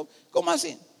 maestro, ¿cómo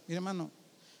así? Mire, hermano,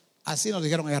 así nos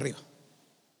dijeron allá arriba.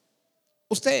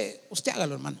 Usted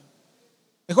hágalo, hermano.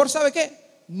 Mejor, ¿sabe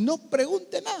qué? No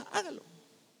pregunte nada, hágalo.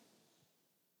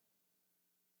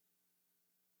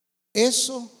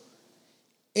 Ese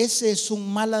es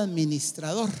un mal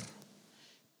administrador.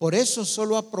 Por eso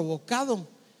solo ha provocado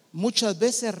muchas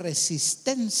veces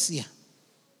resistencia.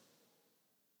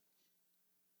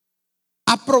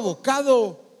 Ha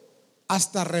provocado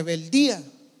hasta rebeldía,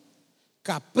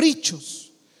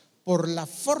 caprichos, por la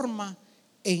forma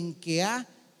en que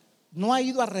no ha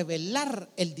ido a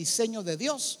revelar el diseño de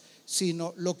Dios,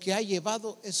 sino lo que ha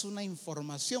llevado es una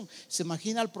información. Se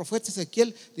imagina al profeta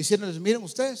Ezequiel diciéndoles: miren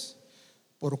ustedes,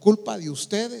 por culpa de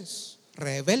ustedes,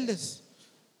 rebeldes,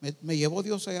 me llevó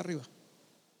Dios allá arriba.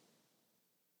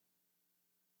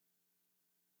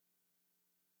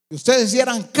 Y ustedes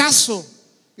dieran caso,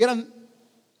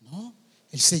 no,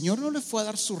 el Señor no le fue a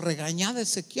dar su regañada a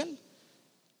Ezequiel.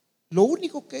 Lo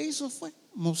único que hizo fue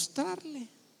mostrarle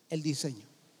el diseño.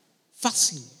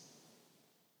 Fácil.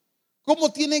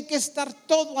 ¿Cómo tiene que estar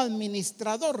todo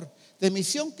administrador de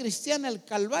Misión Cristiana El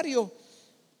Calvario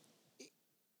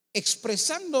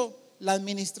expresando la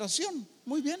administración?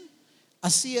 Muy bien.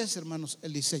 Así es, hermanos,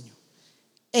 el diseño.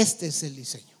 Este es el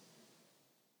diseño.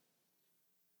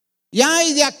 Y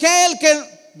hay de aquel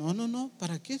que... No,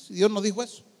 ¿para qué? Dios no dijo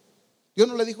eso. Dios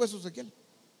no le dijo eso a Ezequiel.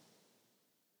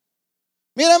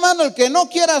 Mira, hermano, el que no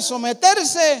quiera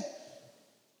someterse,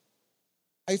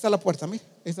 ahí está la puerta, mira,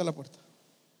 ahí está la puerta.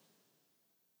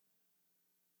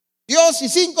 Dios, si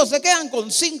 5 se quedan,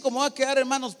 con 5 me va a quedar,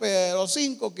 hermanos, pero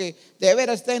 5 que de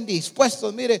veras estén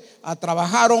dispuestos, mire, a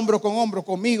trabajar hombro con hombro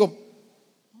conmigo.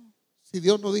 Si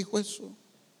Dios no dijo eso.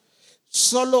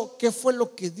 Solo, ¿qué fue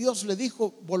lo que Dios le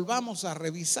dijo? Volvamos a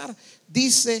revisar.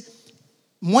 Dice: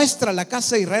 muestra a la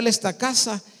casa de Israel esta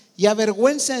casa y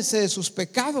avergüéncense de sus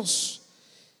pecados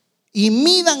y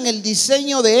midan el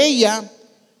diseño de ella.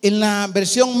 En la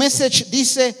versión Message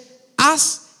dice: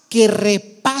 haz que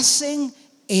repasen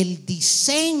el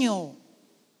diseño.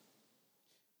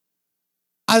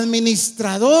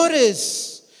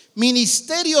 Administradores,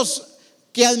 ministerios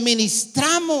que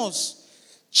administramos,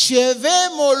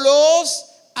 llevémoslos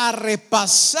a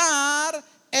repasar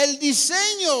el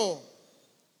diseño.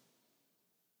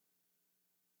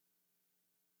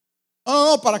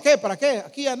 No, ¿para qué? ¿Para qué?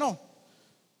 Aquí ya no.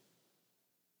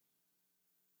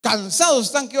 Cansados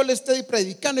están que yo les esté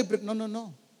predicando.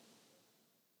 No.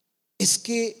 Es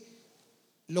que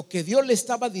lo que Dios le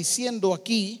estaba diciendo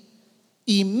aquí: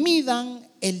 y midan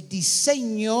el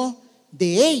diseño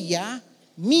de ella,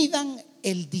 midan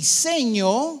el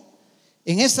diseño.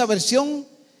 En esta versión,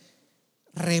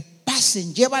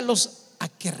 repasen, llévalos a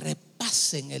que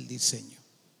repasen el diseño.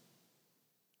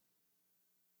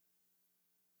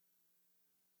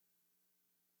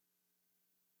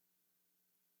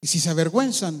 Y si se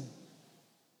avergüenzan,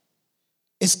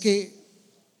 es que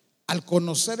al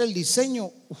conocer el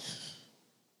diseño,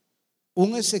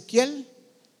 un Ezequiel,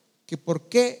 que por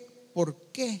qué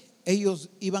ellos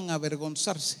iban a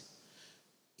avergonzarse,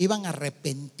 iban a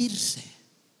arrepentirse,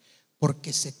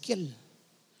 porque Ezequiel,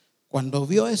 cuando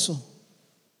vio eso,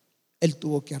 él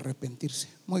tuvo que arrepentirse.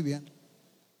 Muy bien.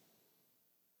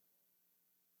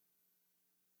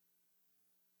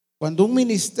 Cuando un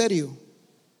ministerio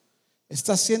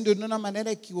está haciendo de una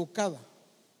manera equivocada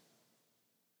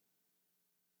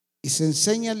y se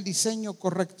enseña el diseño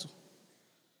correcto,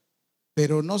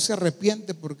 pero no se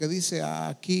arrepiente porque dice: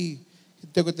 aquí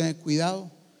tengo que tener cuidado,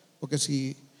 porque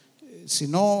si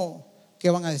no, ¿qué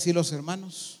van a decir los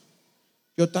hermanos?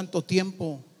 Yo tanto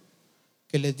tiempo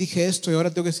que les dije esto y ahora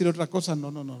tengo que decir otra cosa.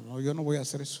 No, yo no voy a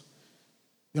hacer eso.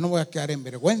 Yo no voy a quedar en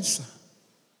vergüenza.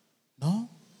 No,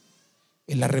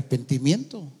 el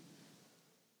arrepentimiento,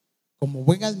 como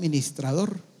buen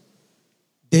administrador,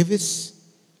 debes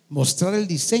mostrar el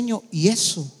diseño, y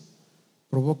eso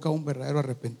provoca un verdadero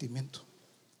arrepentimiento.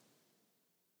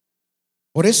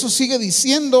 Por eso sigue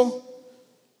diciendo: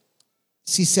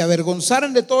 si se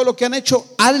avergonzaran de todo lo que han hecho,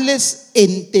 hazles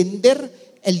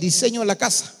entender el diseño de la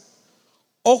casa.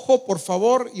 Ojo, por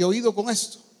favor, y oído con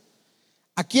esto.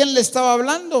 ¿A quién le estaba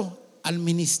hablando? Al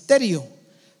ministerio.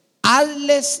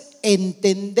 Hazles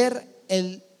entender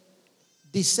el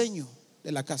diseño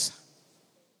de la casa.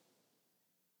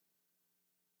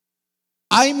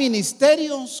 Hay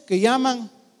ministerios que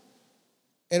llaman,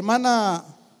 hermana,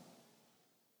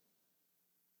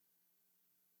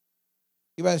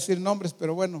 iba a decir nombres,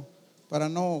 pero bueno, para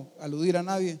no aludir a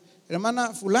nadie,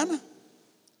 hermana fulana,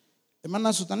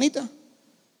 hermana sutanita,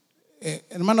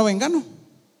 hermano vengano,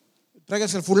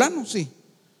 tráigase el fulano. Sí,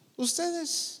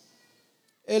 ustedes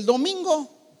el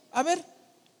domingo, a ver,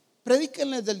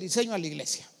 predíquenles del diseño a la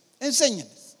iglesia,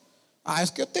 enséñenles.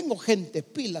 Es que yo tengo gente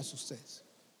pilas ustedes.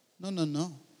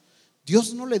 No.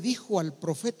 Dios no le dijo al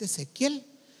profeta Ezequiel: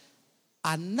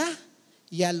 Aná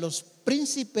y a los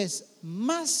príncipes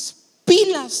más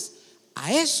pilas,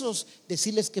 a esos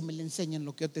decirles que me le enseñen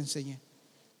lo que yo te enseñé.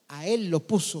 A él lo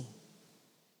puso.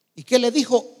 ¿Y qué le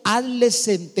dijo? Hazles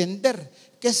entender.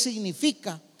 ¿Qué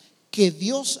significa? Que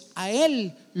Dios a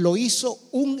él lo hizo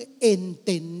un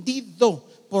entendido.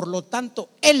 Por lo tanto,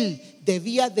 él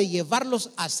debía de llevarlos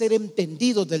a ser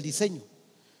entendidos del diseño.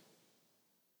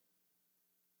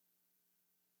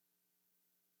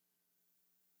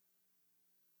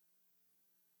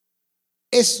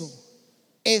 Eso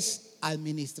es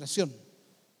administración.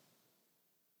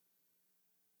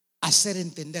 Hacer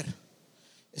entender.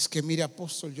 Es que mire,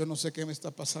 apóstol, yo no sé qué me está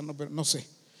pasando, pero no sé.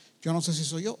 Yo no sé si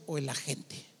soy yo o es la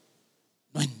gente.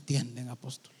 No entienden,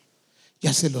 apóstol.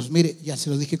 Ya se los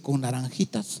dije con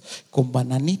naranjitas, con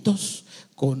bananitos,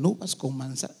 con uvas, con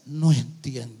manzana. No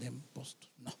entienden, apóstol.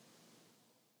 No.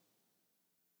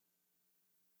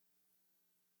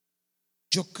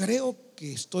 Yo creo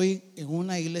que estoy en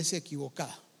una iglesia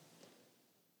equivocada.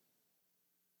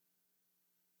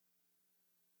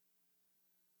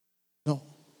 No.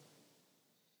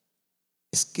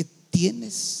 Es que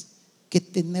tienes que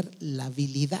tener la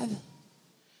habilidad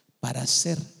para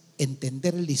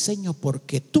entender el diseño,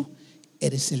 porque tú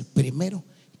eres el primero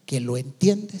que lo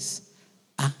entiendes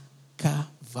a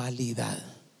cabalidad.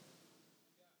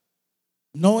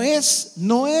 No es.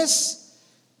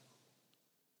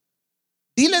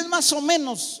 Diles más o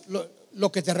menos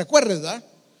lo que te recuerdes, ¿verdad?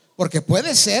 Porque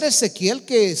puede ser, Ezequiel,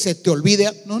 que se te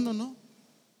olvide. No.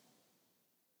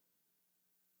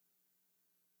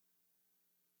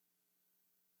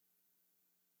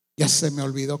 Ya se me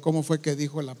olvidó cómo fue que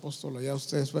dijo el apóstol. Ya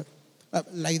ustedes,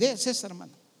 la idea es esa,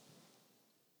 hermano.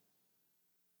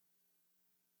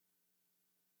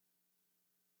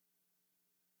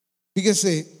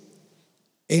 Fíjese,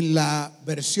 en la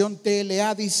versión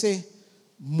TLA dice: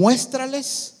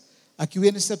 muéstrales. Aquí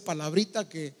viene esta palabrita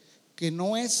que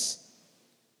no es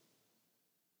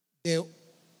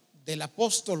del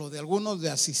apóstol o de algunos de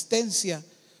asistencia.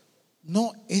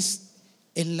 No, es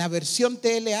en la versión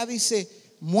TLA dice: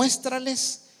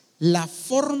 muéstrales la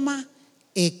forma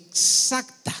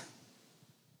exacta.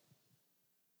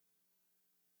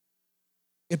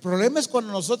 El problema es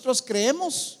cuando nosotros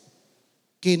creemos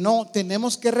que no,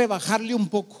 tenemos que rebajarle un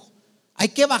poco. Hay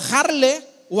que bajarle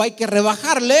o hay que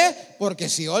rebajarle, porque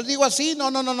si yo digo así, no,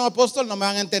 apóstol, no me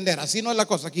van a entender. Así no es la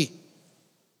cosa aquí.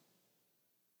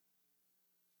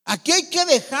 Aquí hay que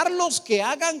dejarlos que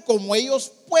hagan como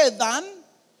ellos puedan,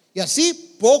 y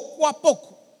así poco a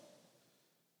poco.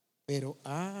 Pero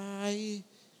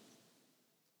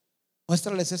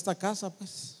muéstrales esta casa,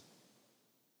 pues.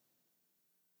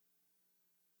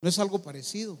 No es algo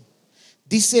parecido.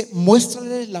 Dice: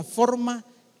 muéstrales la forma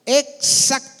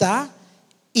exacta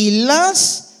y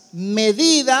las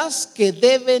medidas que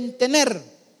deben tener.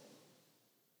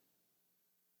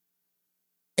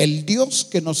 El Dios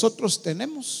que nosotros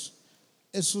tenemos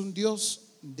es un Dios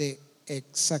de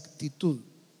exactitud.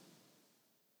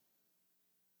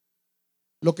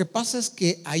 Lo que pasa es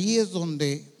que ahí es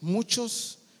donde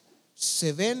muchos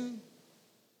se ven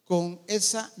con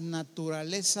esa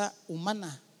naturaleza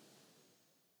humana,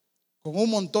 con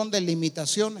un montón de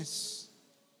limitaciones,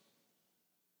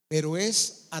 pero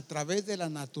es a través de la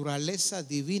naturaleza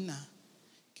divina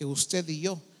que usted y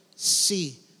yo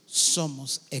sí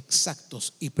somos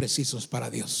exactos y precisos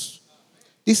para Dios.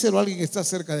 Díselo a alguien que está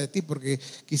cerca de ti, porque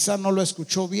quizá no lo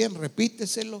escuchó bien.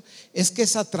 Repíteselo. Es que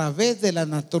es a través de la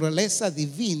naturaleza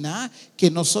divina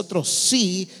que nosotros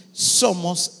sí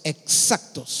somos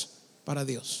exactos para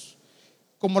Dios,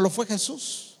 como lo fue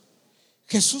Jesús.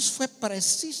 Jesús fue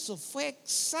preciso, fue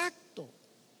exacto.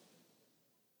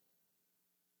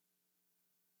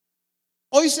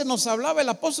 Hoy se nos hablaba, el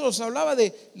apóstol nos hablaba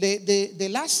de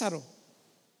Lázaro.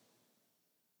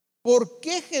 ¿Por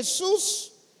qué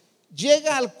Jesús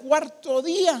llega al cuarto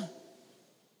día?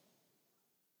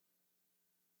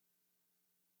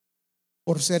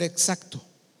 Por ser exacto.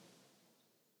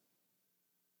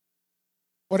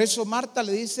 Por eso Marta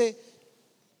le dice: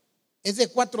 es de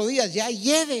 4 días, ya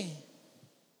llegue.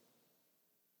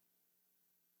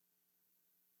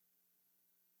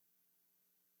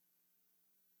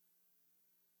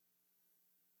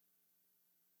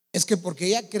 Es que porque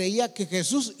ella creía que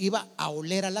Jesús iba a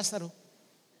oler a Lázaro.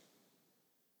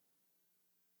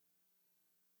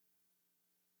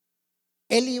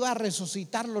 Él iba a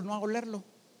resucitarlo, no a olerlo.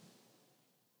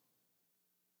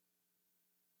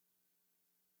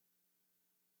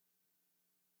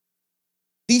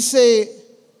 Dice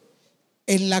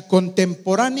en la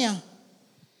contemporánea: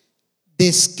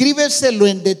 descríbeselo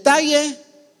en detalle,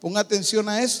 ponga atención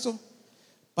a esto,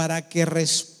 para que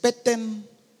respeten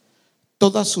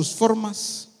todas sus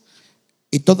formas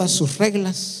y todas sus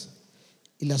reglas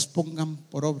y las pongan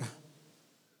por obra,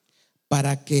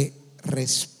 para que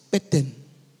respeten.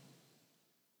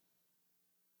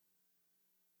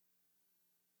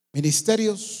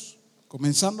 Ministerios,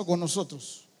 comenzando con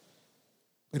nosotros,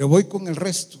 pero voy con el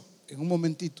resto en un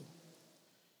momentito.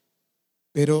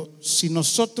 Pero si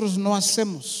nosotros no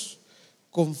hacemos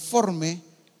conforme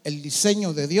el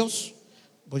diseño de Dios,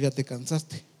 vos ya te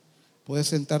cansaste. Puedes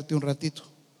sentarte un ratito.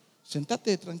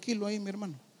 Sentate tranquilo ahí, mi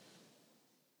hermano.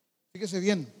 Fíjese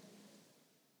bien.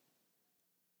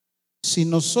 Si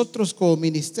nosotros como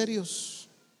ministerios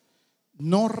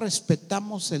no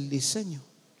respetamos el diseño,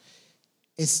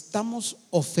 estamos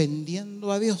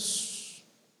ofendiendo a Dios.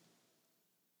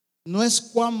 No es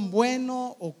cuán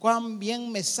bueno o cuán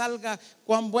bien me salga,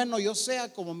 cuán bueno yo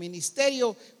sea como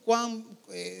ministerio, cuán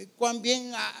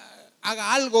bien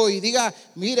haga algo y diga: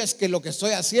 mira, es que lo que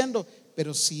estoy haciendo.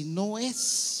 Pero si no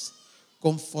es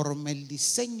conforme el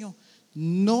diseño,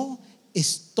 no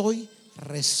estoy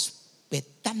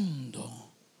respetando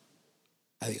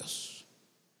a Dios,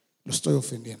 lo estoy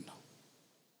ofendiendo.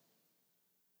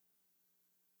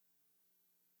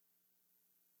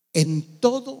 En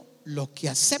todo lo que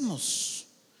hacemos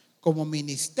como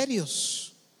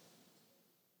ministerios,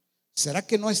 ¿será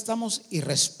que no estamos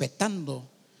irrespetando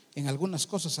en algunas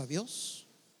cosas a Dios?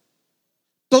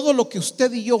 Todo lo que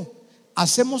usted y yo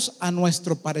hacemos a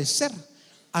nuestro parecer,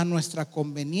 a nuestra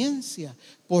conveniencia,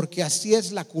 porque así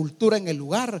es la cultura en el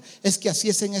lugar, es que así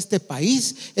es en este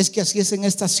país, es que así es en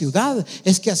esta ciudad,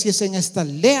 es que así es en esta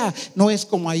aldea. No es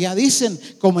como allá dicen,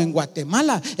 como en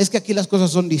Guatemala, es que aquí las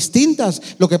cosas son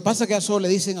distintas. Lo que pasa es que ya solo le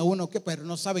dicen a uno que, pero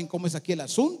no saben cómo es aquí el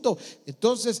asunto.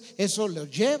 Entonces eso lo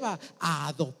lleva a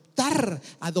adoptar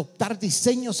adoptar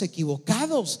diseños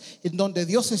equivocados, en donde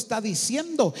Dios está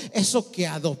diciendo: eso que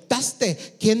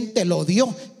adoptaste, ¿quién te lo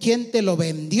dio? ¿Quién te lo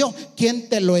vendió? ¿Quién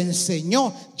te lo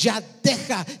enseñó? Ya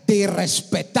deja de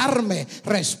respetarme.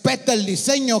 Respeta el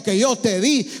diseño que yo te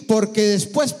di, porque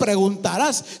después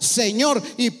preguntarás: Señor,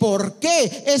 ¿y por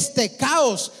qué este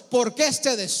caos? ¿Por qué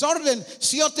este desorden?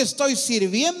 Si yo te estoy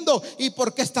sirviendo, ¿y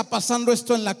por qué está pasando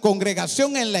esto en la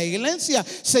congregación, en la iglesia?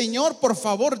 Señor, por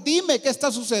favor, dime qué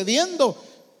está sucediendo.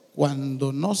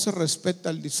 Cuando no se respeta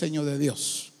el diseño de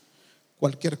Dios,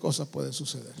 cualquier cosa puede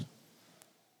suceder.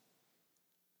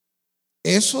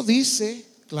 Eso dice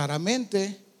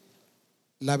claramente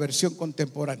la versión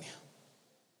contemporánea.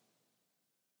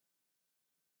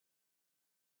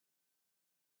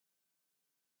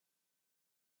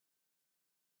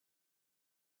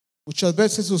 Muchas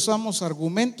veces usamos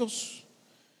argumentos,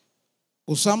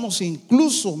 usamos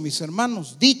incluso, mis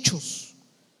hermanos, dichos,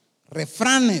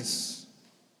 refranes,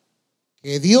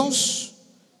 que Dios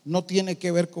no tiene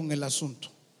que ver con el asunto.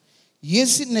 Y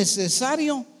es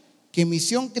necesario que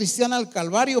Misión Cristiana al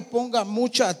Calvario ponga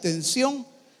mucha atención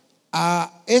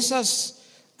a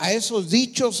esos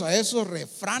dichos, a esos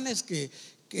refranes que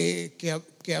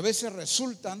a veces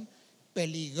resultan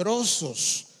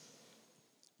peligrosos.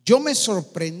 Yo me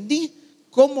sorprendí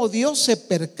cómo Dios se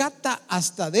percata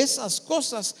hasta de esas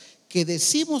cosas que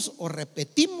decimos o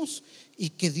repetimos y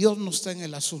que Dios no está en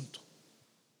el asunto.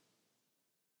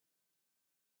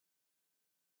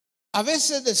 A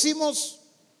veces decimos,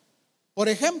 por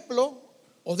ejemplo,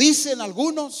 o dicen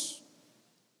algunos: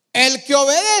 el que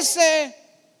obedece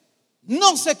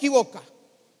no se equivoca.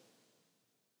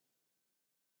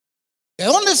 ¿De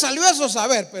dónde salió eso?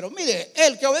 Saber, pero mire,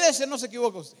 el que obedece no se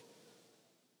equivoca usted.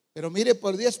 Pero mire,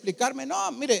 podría explicarme: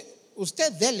 no, mire,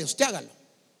 usted dele, usted hágalo.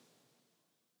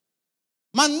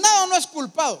 Mandado no es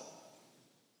culpado.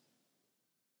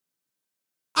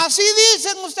 Así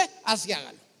dicen usted, así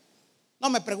hágalo. No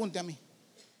me pregunte a mí.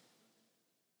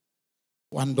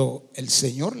 Cuando el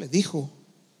Señor le dijo: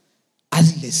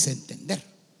 hazles entender.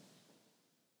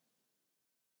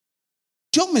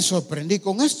 Yo me sorprendí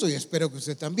con esto y espero que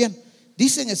usted también.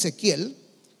 Dice en Ezequiel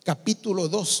capítulo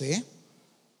 12,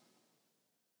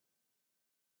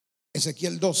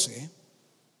 Ezequiel 12,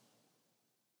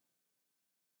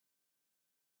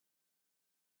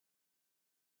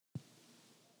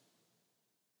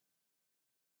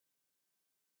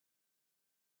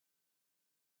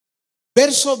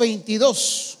 verso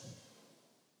 22.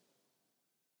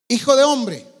 Hijo de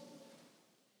hombre,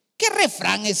 ¿qué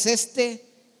refrán es este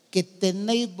que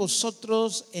tenéis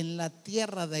vosotros en la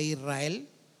tierra de Israel?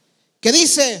 Que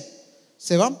dice: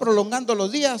 se van prolongando los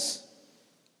días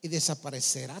y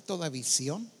desaparecerá toda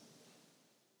visión.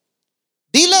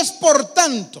 Diles por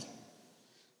tanto,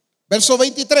 verso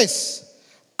 23: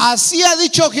 así ha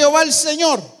dicho Jehová el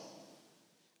Señor: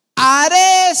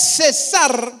 haré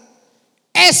cesar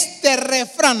este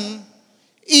refrán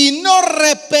y no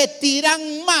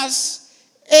repetirán más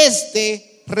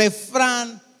este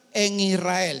refrán en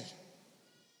Israel.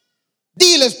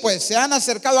 Diles pues: se han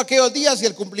acercado aquellos días y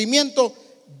el cumplimiento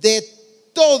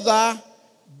de toda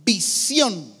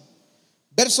visión.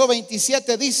 Verso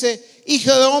 27 dice: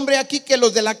 hijo de hombre, aquí que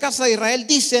los de la casa de Israel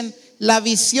dicen: la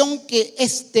visión que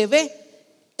éste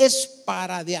ve es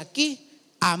para de aquí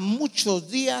a muchos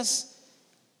días,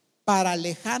 para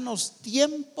lejanos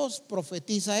tiempos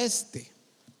profetiza este.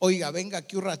 Oiga, venga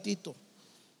aquí un ratito.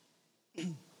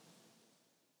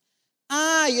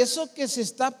 Y eso que se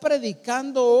está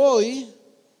predicando hoy,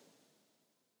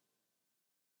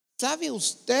 ¿sabe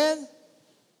usted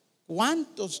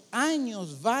cuántos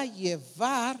años va a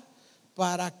llevar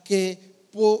para que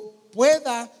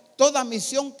pueda toda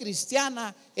misión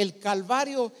cristiana, el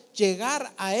Calvario,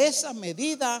 llegar a esa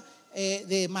medida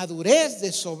de madurez,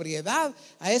 de sobriedad,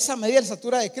 a esa medida de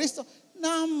estatura de Cristo?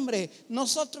 No, hombre,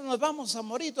 nosotros nos vamos a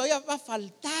morir, todavía va a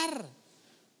faltar.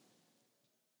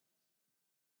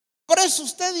 Por eso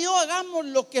usted y yo hagamos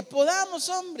lo que podamos,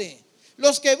 hombre.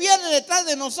 Los que vienen detrás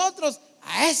de nosotros,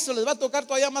 a eso les va a tocar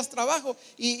todavía más trabajo,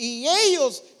 y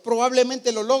ellos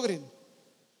probablemente lo logren.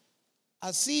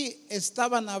 Así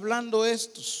estaban hablando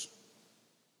estos,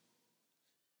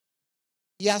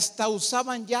 y hasta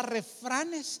usaban ya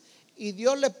refranes, y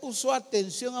Dios le puso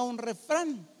atención a un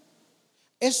refrán.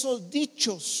 Esos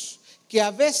dichos que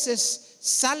a veces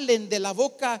salen de la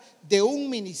boca de un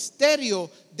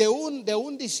ministerio, de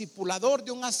un discipulador,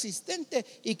 de un asistente,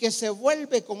 y que se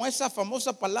vuelve, como esa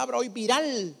famosa palabra hoy,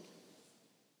 viral.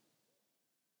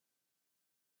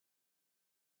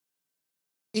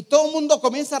 Y todo el mundo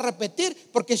comienza a repetir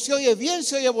porque se oye bien,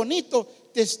 se oye bonito.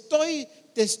 Te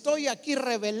estoy aquí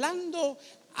revelando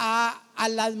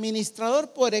al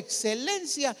administrador por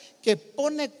excelencia, que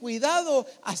pone cuidado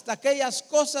hasta aquellas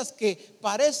cosas que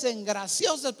parecen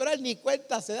graciosas, pero él ni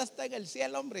cuenta se da, está en el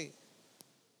cielo, hombre.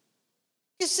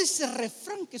 ¿Qué es ese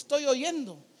refrán que estoy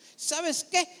oyendo? ¿Sabes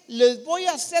qué? Les voy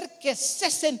a hacer que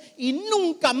cesen y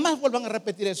nunca más vuelvan a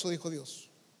repetir eso, dijo Dios.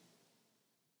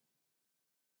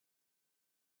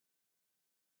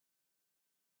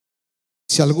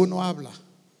 Si alguno habla,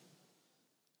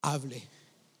 hable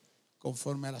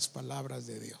conforme a las palabras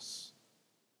de Dios.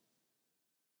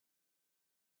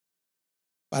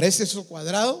 ¿Parece eso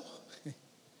cuadrado?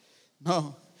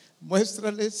 No,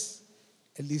 muéstrales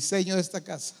el diseño de esta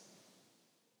casa.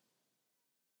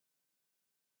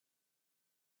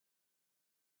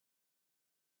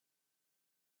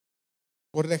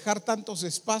 Por dejar tantos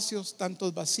espacios,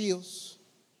 tantos vacíos,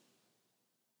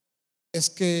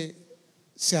 es que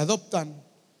se adoptan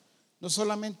no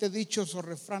solamente dichos o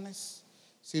refranes,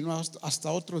 sino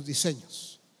hasta otros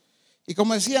diseños. Y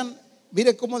como decían,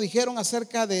 mire cómo dijeron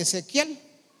acerca de Ezequiel.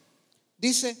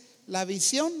 Dice: la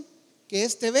visión que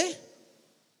éste ve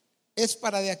es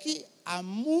para de aquí a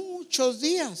muchos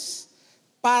días,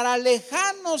 para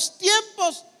lejanos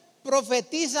tiempos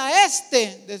profetiza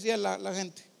decía la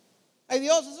gente. Ay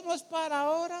Dios, eso no es para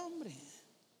ahora, hombre.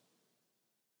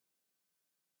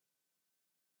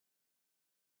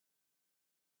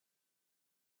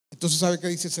 Entonces, ¿sabe qué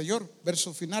dice el Señor?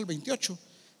 Verso final 28.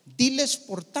 Diles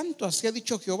por tanto, así ha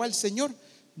dicho Jehová el Señor,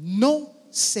 no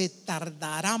se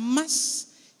tardará más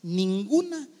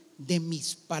ninguna de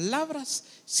mis palabras,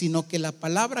 sino que la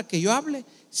palabra que yo hable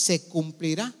se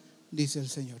cumplirá, dice el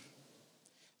Señor.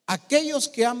 Aquellos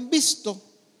que han visto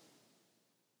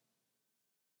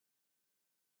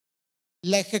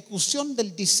la ejecución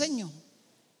del diseño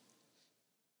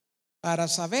para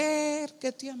saber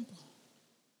qué tiempo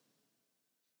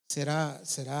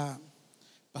será,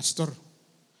 pastor,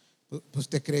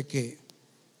 ¿usted cree que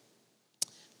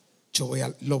yo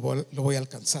lo voy a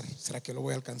alcanzar? ¿Será que lo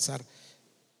voy a alcanzar?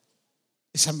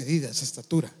 Esa medida, esa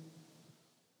estatura.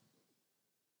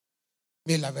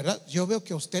 Mire, la verdad, yo veo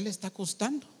que a usted le está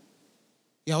costando.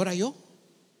 Y ahora yo.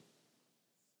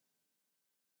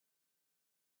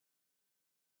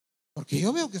 Porque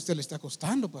yo veo que a usted le está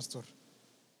costando, pastor.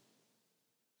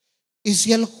 Y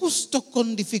si el justo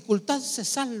con dificultad se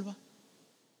salva,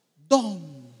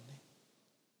 ¿dónde?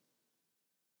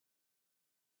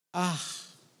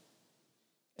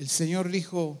 El Señor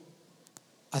dijo,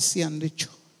 así han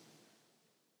dicho,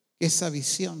 esa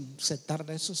visión se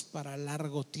tarda, eso es para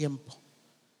largo tiempo.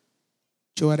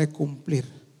 Yo haré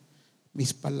cumplir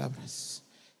mis palabras.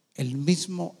 El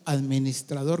mismo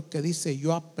administrador que dice,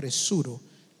 yo apresuro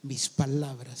mis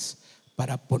palabras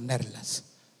para ponerlas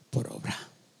por obra.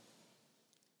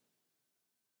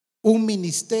 Un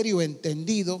ministerio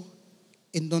entendido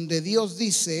en donde Dios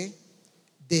dice,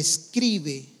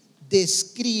 describe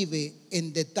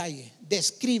en detalle,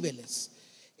 descríbeles.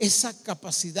 Esa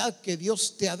capacidad que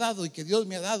Dios te ha dado y que Dios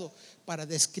me ha dado para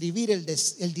describir el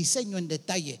diseño en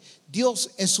detalle. Dios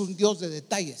es un Dios de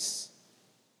detalles,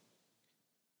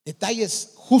 detalles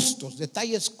justos,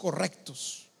 detalles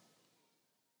correctos.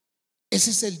 Ese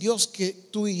es el Dios que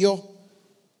tú y yo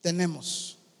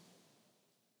tenemos.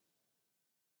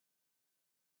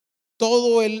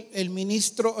 Todo el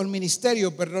ministerio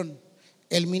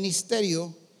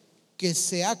que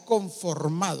se ha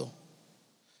conformado,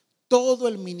 todo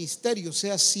el ministerio,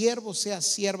 sea siervo, sea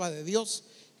sierva de Dios,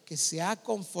 que se ha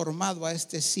conformado a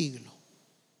este siglo,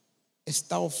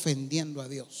 está ofendiendo a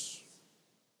Dios.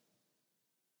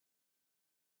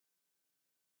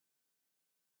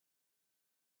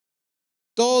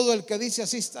 Todo el que dice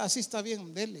así está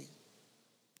bien, dele.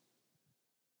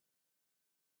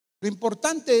 Lo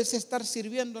importante es estar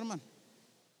sirviendo, hermano.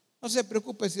 No se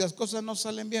preocupe si las cosas no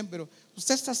salen bien, pero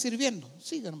usted está sirviendo.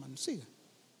 Siga, hermano, siga.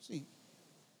 Sí.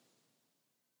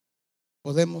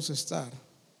 Podemos estar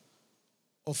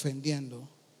ofendiendo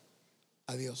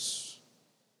a Dios.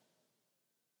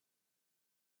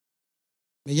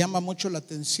 Me llama mucho la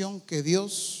atención que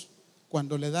Dios,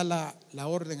 cuando le da la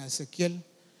orden a Ezequiel,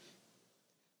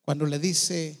 cuando le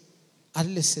dice,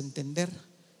 hazles entender,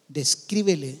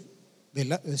 descríbelo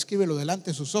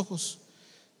delante de sus ojos,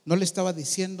 no le estaba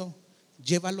diciendo,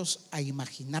 llévalos a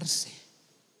imaginarse.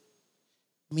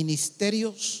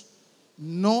 Ministerios,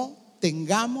 no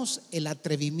tengamos el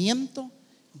atrevimiento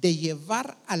de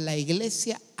llevar a la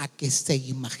iglesia a que se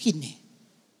imagine.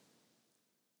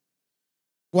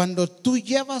 Cuando tú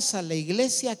llevas a la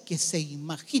iglesia a que se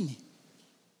imagine,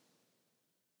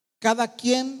 cada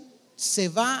quien se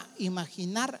va a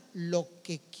imaginar lo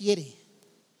que quiere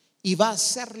y va a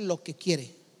hacer lo que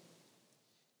quiere.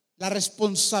 La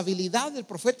responsabilidad del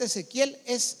profeta Ezequiel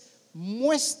es: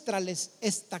 muéstrales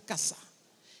esta casa,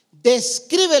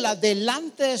 descríbela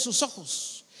delante de sus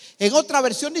ojos. En otra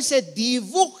versión dice: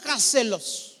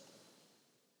 dibújaselos.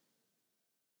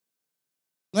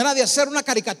 No era de hacer una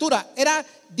caricatura, era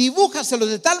dibújaselos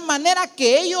de tal manera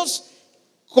que ellos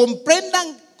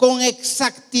comprendan con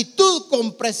exactitud,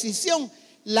 con precisión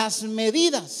las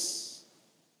medidas.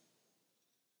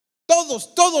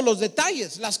 Todos los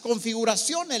detalles, las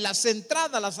configuraciones, las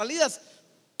entradas, las salidas,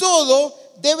 todo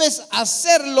debes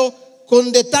hacerlo con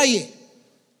detalle.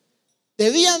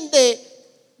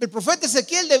 El profeta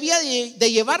Ezequiel debía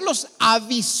de llevarlos a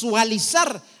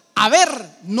visualizar, a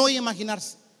ver, no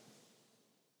imaginarse.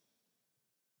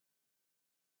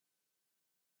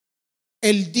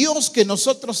 El Dios que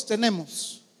nosotros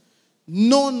tenemos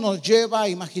no nos lleva a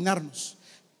imaginarnos.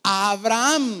 A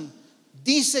Abraham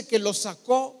dice que lo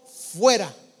sacó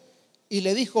fuera y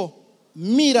le dijo: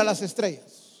 mira las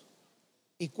estrellas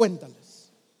y cuéntales.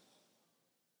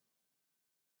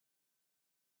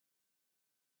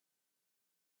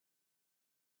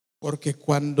 Porque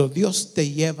cuando Dios te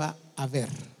lleva a ver,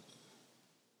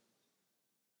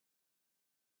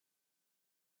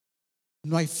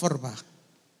 no hay forma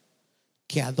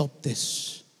que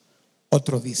adoptes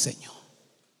otro diseño.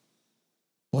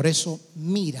 Por eso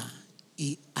mira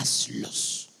y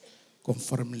hazlos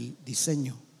conforme el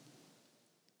diseño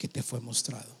que te fue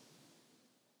mostrado.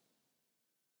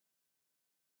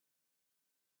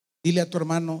 Dile a tu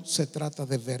hermano: se trata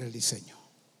de ver el diseño,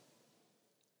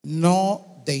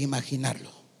 no de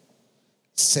imaginarlo.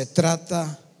 Se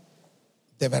trata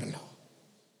de verlo.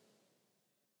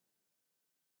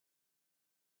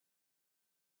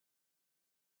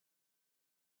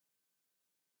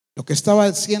 Lo que estaba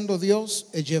haciendo Dios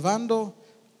es llevando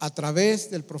a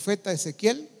través del profeta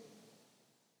Ezequiel,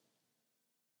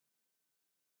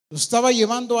 lo estaba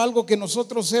llevando a algo que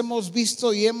nosotros hemos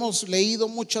visto y hemos leído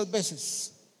muchas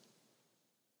veces: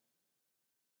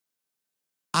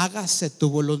 hágase tu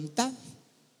voluntad,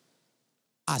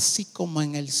 así como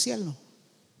en el cielo,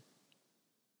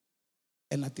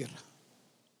 en la tierra.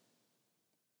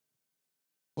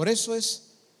 Por eso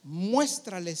es: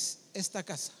 muéstrales esta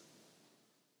casa.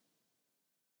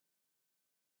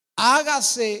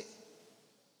 Hágase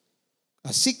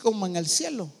así como en el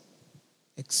cielo,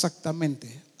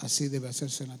 exactamente así debe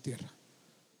hacerse en la tierra,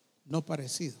 no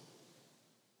parecido.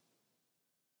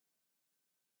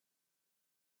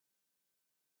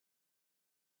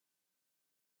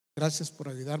 Gracias por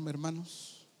ayudarme,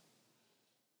 hermanos.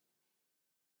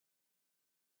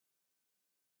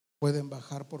 Pueden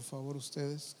bajar, por favor,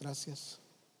 ustedes. Gracias.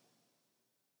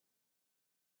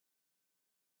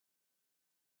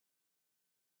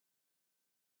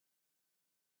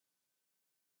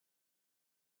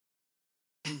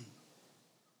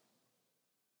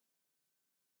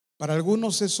 Para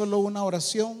algunos es solo una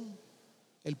oración,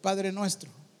 el Padre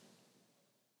Nuestro,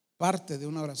 parte de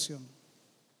una oración.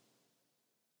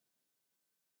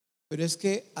 Pero es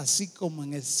que así como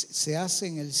se hace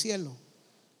en el cielo,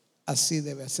 así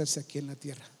debe hacerse aquí en la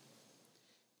tierra.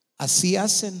 Así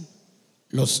hacen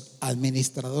los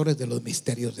administradores de los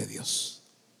misterios de Dios.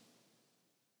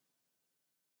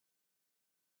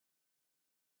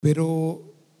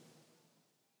 Pero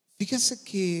fíjese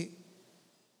que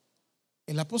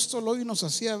el apóstol hoy nos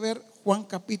hacía ver Juan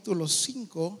capítulo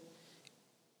 5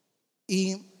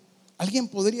 y alguien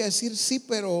podría decir: sí,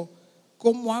 pero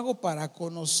 ¿cómo hago para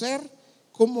conocer?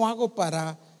 ¿Cómo hago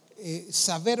para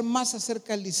saber más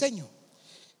acerca del diseño?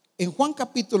 En Juan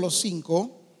capítulo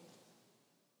 5,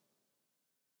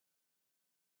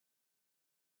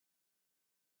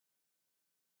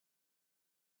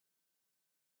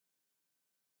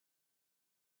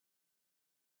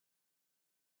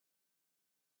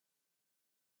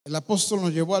 el apóstol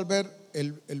nos llevó al ver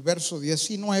el verso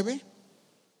 19,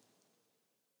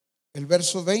 el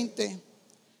verso 20,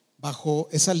 bajo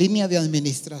esa línea de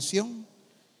administración.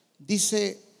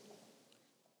 Dice,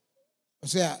 o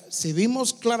sea, si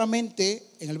vimos claramente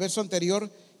en el verso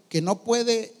anterior que no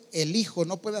puede el hijo,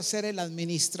 no puede hacer el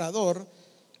administrador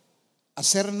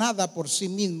hacer nada por sí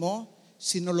mismo,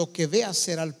 sino lo que ve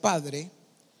hacer al padre,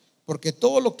 porque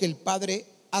todo lo que el padre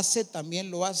hace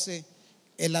también lo hace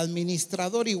el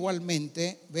administrador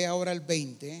igualmente. Ve ahora el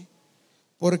 20,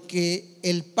 porque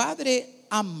el padre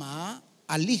ama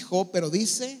al hijo, pero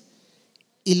dice,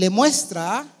 y le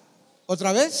muestra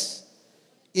otra vez,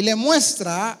 y le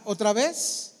muestra otra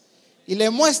vez, y le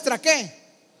muestra ¿qué?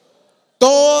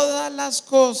 Todas las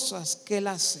cosas que él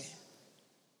hace.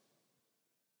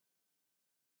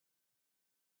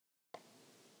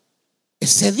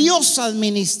 Ese Dios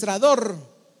administrador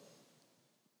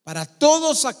para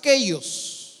todos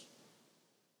aquellos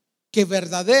que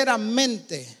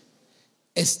verdaderamente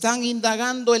están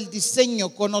indagando el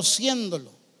diseño, conociéndolo,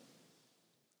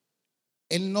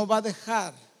 Él no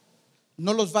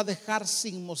los va a dejar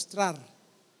sin mostrar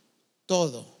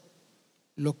todo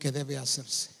lo que debe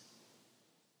hacerse.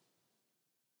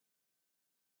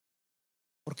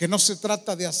 Porque no se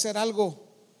trata de hacer algo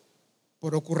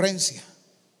por ocurrencia.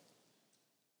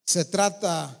 Se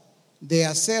trata de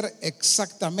hacer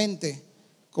exactamente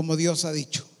como Dios ha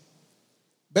dicho.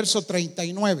 Verso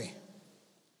 39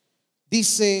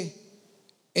 dice: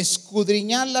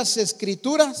 escudriñad las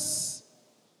escrituras,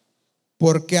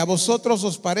 porque a vosotros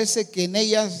os parece que en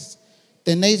ellas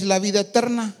tenéis la vida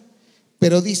eterna,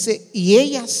 pero dice: y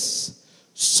ellas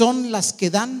son las que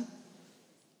dan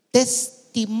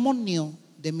testimonio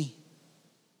de mí.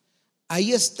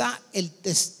 Ahí está el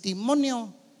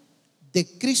testimonio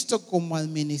de Cristo como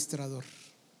administrador.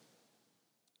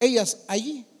 Ellas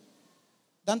allí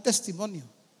dan testimonio.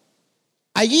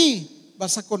 Allí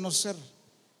vas a conocer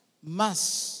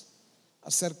más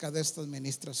acerca de esta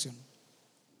administración.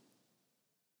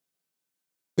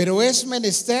 Pero es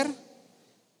menester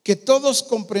que todos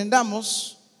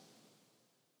comprendamos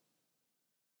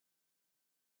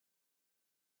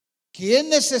que es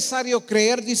necesario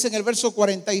creer, dice en el verso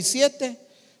 47,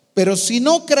 pero si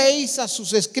no creéis a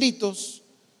sus escritos,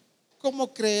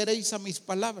 ¿cómo creeréis a mis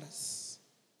palabras?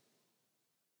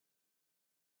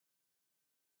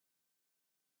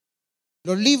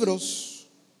 Los libros,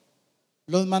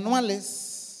 los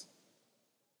manuales,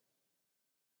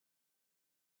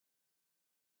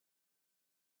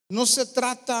 no se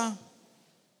trata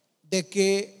de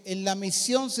que en la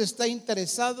misión se está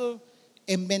interesado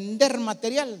en vender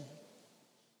material.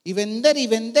 Y vender y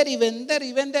vender y vender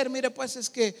y vender. Mire, pues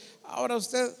es que ahora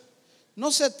usted,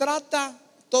 no se trata,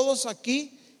 todos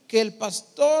aquí, que el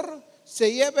pastor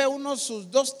se lleve unos sus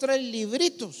 2, 3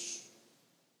 libritos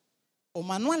o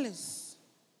manuales.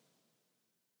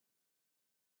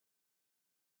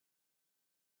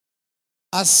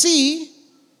 Así,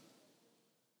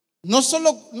 no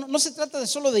se trata de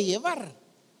solo de llevar,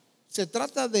 se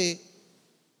trata de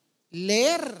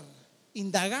leer,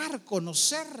 indagar,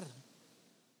 conocer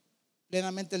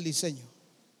plenamente el diseño.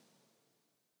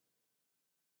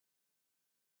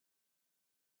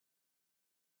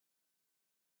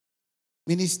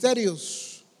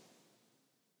 Ministerios.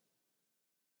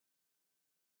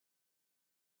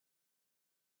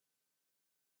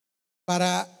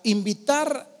 Para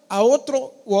invitar a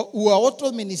otro u a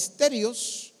otros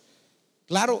ministerios,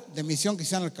 claro, de Misión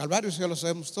Cristiana del Calvario, eso ya lo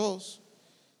sabemos todos,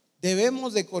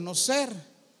 debemos de conocer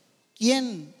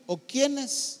quién o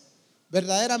quiénes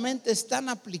verdaderamente están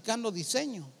aplicando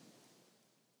diseño.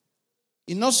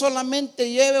 Y no solamente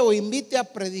lleve o invite a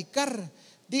predicar,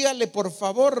 dígale por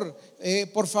favor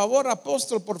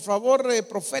apóstol, por favor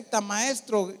profeta,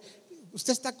 maestro,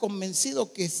 usted está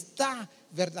convencido que está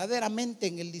verdaderamente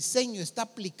en el diseño, está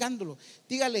aplicándolo.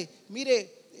 Dígale,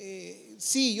 mire,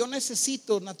 sí, yo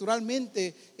necesito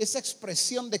naturalmente esa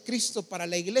expresión de Cristo para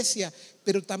la iglesia,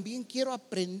 pero también quiero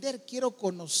aprender, quiero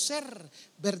conocer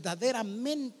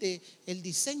verdaderamente el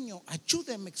diseño.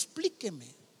 Ayúdeme,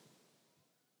 explíqueme.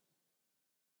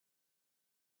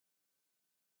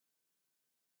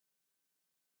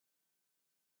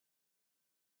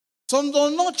 Son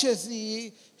 2 noches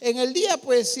y en el día,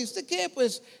 pues, si usted quiere,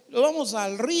 pues, nos vamos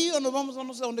al río, nos vamos a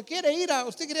no sé dónde quiere ir,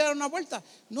 usted quiere dar una vuelta.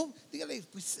 No, dígale,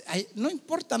 pues, no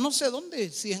importa, no sé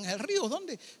dónde, si en el río,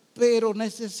 dónde, pero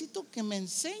necesito que me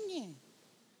enseñe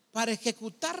para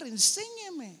ejecutar,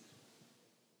 enséñeme.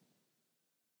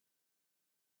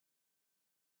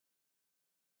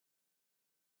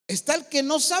 Está el que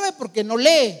no sabe porque no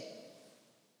lee.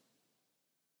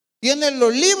 Tiene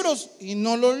los libros y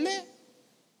no los lee.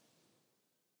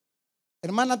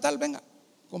 Hermana tal, venga,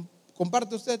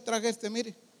 comparte usted, traje este,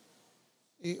 mire.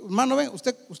 Hermano, ven,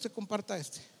 usted comparta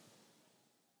este.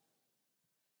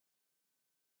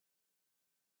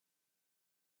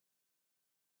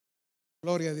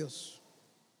 Gloria a Dios.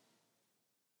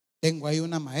 Tengo ahí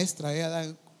una maestra, ella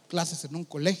da clases en un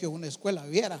colegio, una escuela,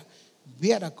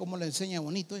 viera cómo le enseña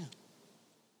bonito ella.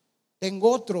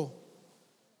 Tengo otro,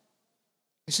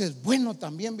 ese es bueno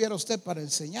también, viera usted, para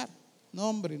enseñar. No,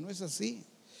 hombre, no es así.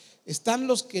 Están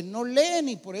los que no leen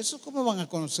y por eso ¿cómo van a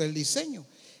conocer el diseño?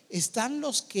 Están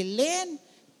los que leen,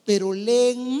 pero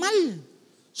leen mal.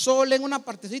 Solo leen una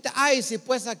partecita. Ay, sí,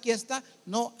 pues aquí está.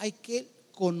 No, hay que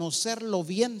conocerlo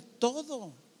bien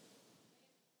todo.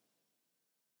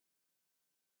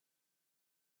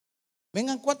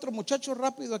 Vengan 4 muchachos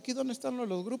rápido aquí donde están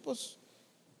los grupos,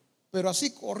 pero así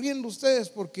corriendo ustedes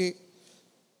porque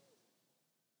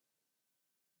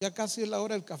ya casi es la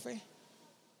hora del café.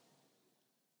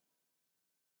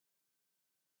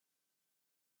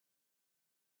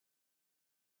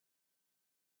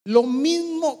 Lo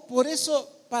mismo, por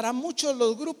eso para muchos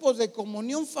los grupos de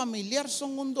comunión familiar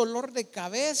son un dolor de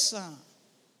cabeza.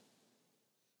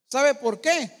 ¿Sabe por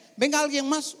qué? Venga alguien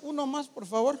más, uno más, por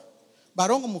favor.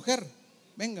 Varón o mujer,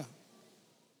 venga.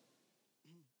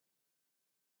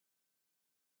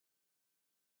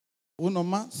 Uno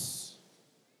más.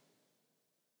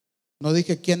 No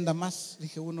dije quién da más,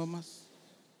 dije uno más.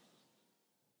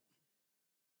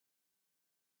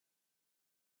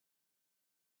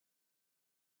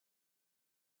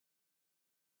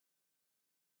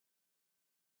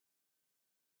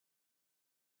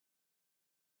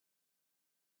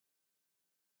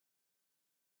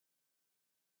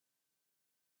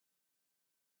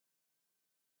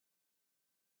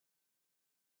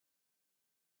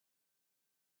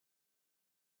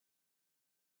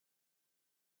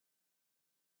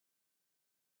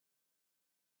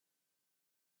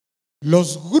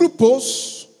 Los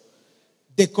grupos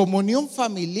de comunión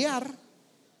familiar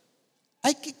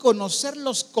hay que conocer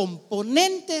los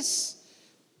componentes,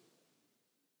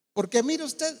 porque mire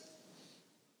usted,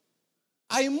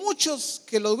 hay muchos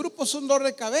que los grupos son dolor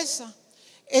de cabeza,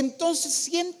 entonces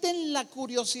sienten la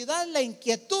curiosidad, la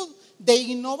inquietud de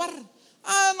innovar.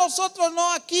 Nosotros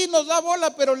no, aquí nos da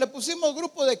bola, pero le pusimos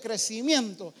grupo de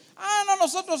crecimiento. No,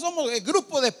 nosotros somos el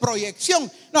grupo de proyección.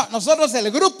 No, nosotros el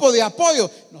grupo de apoyo.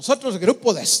 Nosotros el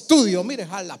grupo de estudio. Mire,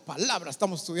 a la palabra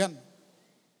estamos estudiando.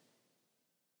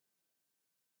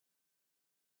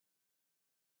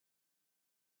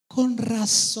 Con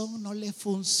razón no le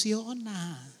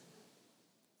funciona.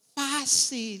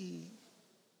 Fácil.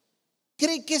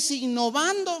 Cree que es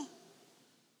innovando,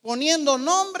 poniendo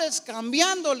nombres,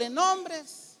 cambiándole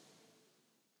nombres,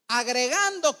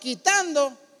 agregando,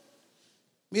 quitando.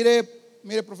 Mire,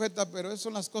 profeta, pero esas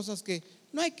son las cosas que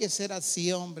no hay que ser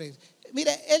así, hombre.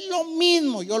 Mire, es lo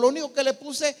mismo. Yo lo único que le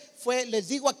puse fue, les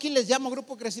digo, aquí les llamo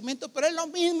grupo de crecimiento, pero es lo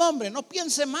mismo, hombre, no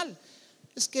piense mal.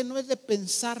 Es que no es de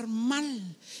pensar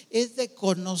mal, es de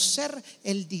conocer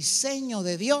el diseño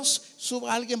de Dios.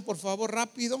 Suba a alguien, por favor,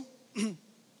 rápido.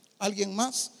 ¿Alguien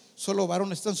más? Solo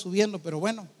varones están subiendo, pero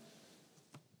bueno.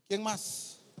 ¿Quién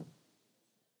más?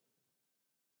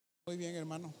 Muy bien,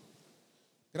 hermano.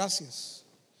 Gracias.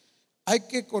 Hay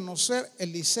que conocer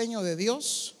el diseño de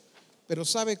Dios, pero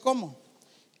 ¿sabe cómo?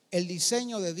 El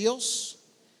diseño de Dios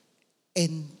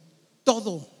en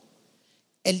todo.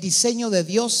 El diseño de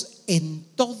Dios en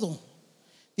todo.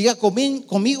 Diga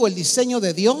conmigo, el diseño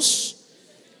de Dios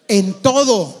en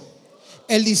todo.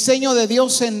 El diseño de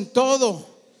Dios en todo.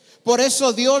 Por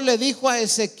eso Dios le dijo a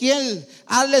Ezequiel: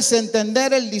 hazles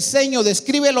entender el diseño,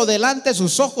 descríbelo delante de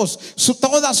sus ojos,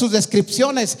 todas sus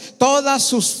descripciones, todas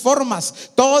sus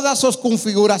formas, todas sus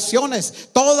configuraciones,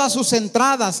 todas sus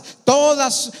entradas,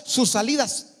 todas sus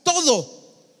salidas,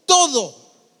 todo.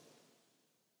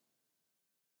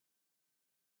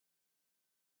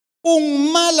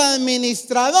 Un mal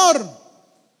administrador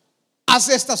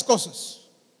hace estas cosas.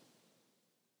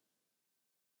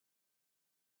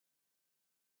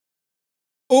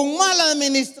 Un mal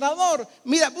administrador,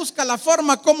 mira, busca la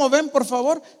forma, cómo ven, por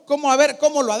favor, cómo, a ver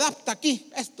cómo lo adapta aquí.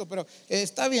 Esto, pero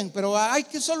está bien, pero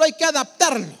solo hay que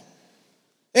adaptarlo.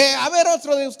 A ver,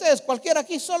 otro de ustedes, cualquiera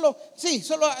aquí, solo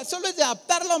es de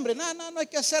adaptarlo, hombre. No hay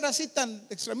que ser así tan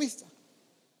extremista.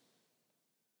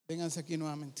 Vénganse aquí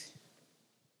nuevamente.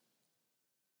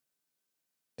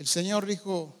 El Señor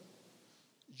dijo: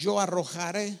 yo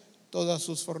arrojaré todas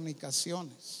sus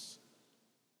fornicaciones.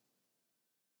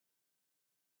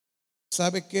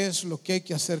 ¿Sabe qué es lo que hay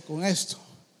que hacer con esto?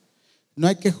 No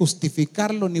hay que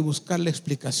justificarlo ni buscarle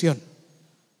explicación.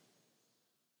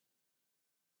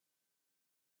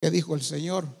 ¿Qué dijo el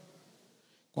Señor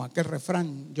con aquel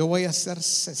refrán? Yo voy a hacer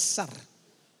cesar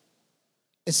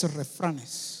esos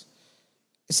refranes,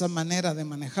 esa manera de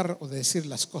manejar o de decir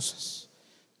las cosas.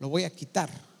 Lo voy a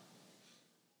quitar.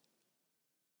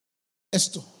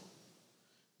 Esto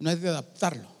no es de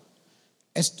adaptarlo.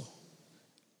 Esto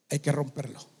hay que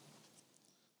romperlo.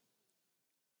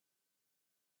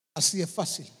 Así es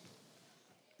fácil.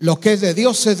 Lo que es de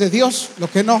Dios es de Dios.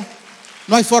 Lo que no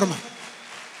hay forma.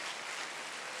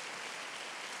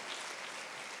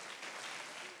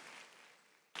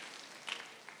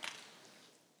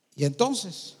 Y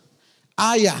entonces,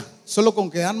 ya, solo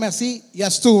con quedarme así ya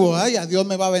estuvo, ya Dios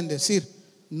me va a bendecir.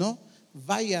 No,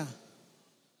 vaya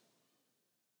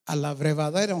al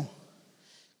abrevadero,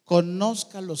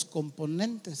 conozca los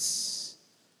componentes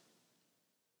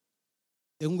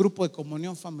de un grupo de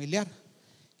comunión familiar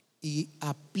y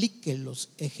aplíquelos,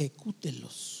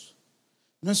 ejecútelos.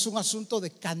 No es un asunto de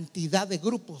cantidad de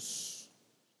grupos,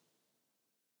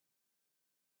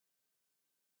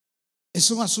 es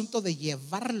un asunto de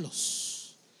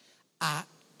llevarlos a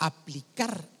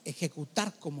aplicar,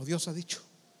 ejecutar como Dios ha dicho.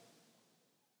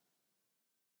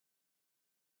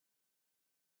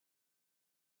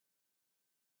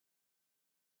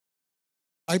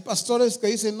 Hay pastores que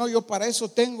dicen: no, yo para eso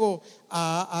tengo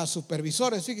a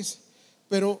supervisores, fíjese.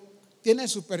 Pero tienen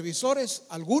supervisores,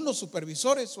 algunos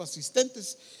supervisores o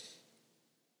asistentes,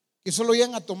 que solo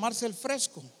llegan a tomarse el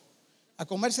fresco, a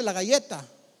comerse la galleta,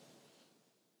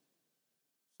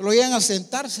 solo llegan a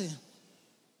sentarse.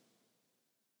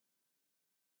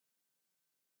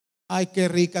 Ay, qué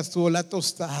rica estuvo la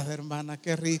tostada, hermana,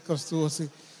 qué rico estuvo, sí.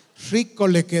 Rico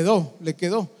le quedó, le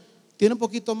quedó. Tiene un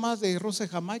poquito más de rosa de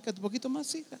Jamaica, un poquito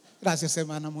más, hija. Gracias,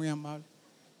 hermana, muy amable.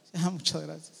 Muchas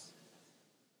gracias.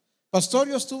 Pastor,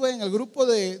 yo estuve en el grupo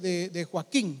de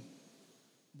Joaquín.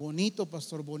 Bonito,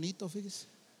 pastor, bonito, fíjese.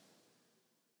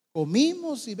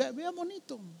 Comimos y vea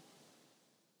bonito.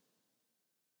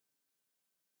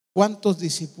 ¿Cuántos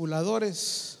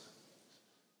discipuladores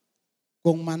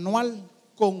con manual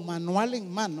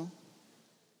en mano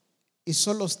y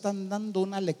solo están dando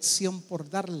una lección por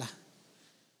darla?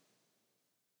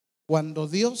 Cuando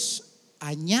Dios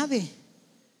añade,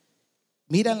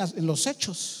 mira en los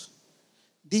hechos,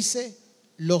 dice: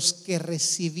 los que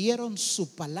recibieron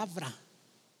su palabra.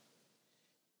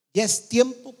 Ya es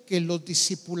tiempo que los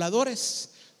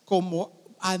discipuladores,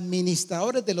 como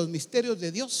administradores de los misterios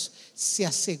de Dios, se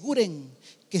aseguren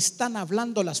que están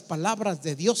hablando las palabras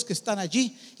de Dios que están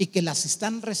allí y que las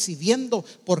están recibiendo,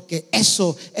 porque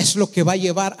eso es lo que va a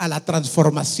llevar a la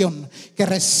transformación. Que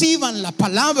reciban la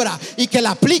palabra y que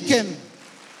la apliquen.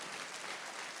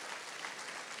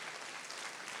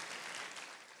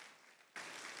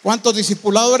 ¿Cuántos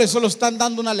discipuladores solo están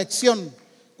dando una lección?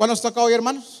 ¿Cuántos toca hoy,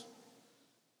 hermanos?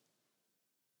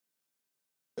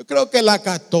 Yo creo que la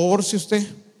 14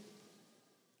 usted.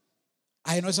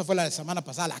 Ay, no, esa fue la de semana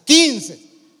pasada, la 15,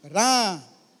 ¿verdad?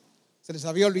 Se les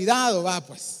había olvidado, va,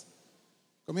 pues.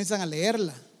 Comienzan a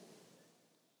leerla.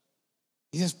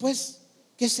 Y después,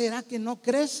 ¿qué será que no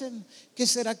crecen? ¿Qué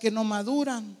será que no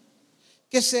maduran?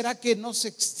 ¿Qué será que no se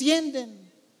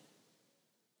extienden?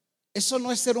 Eso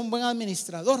no es ser un buen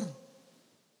administrador.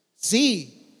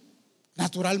 Sí,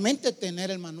 naturalmente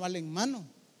tener el manual en mano,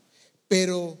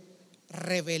 pero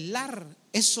revelar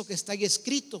eso que está ahí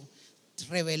escrito,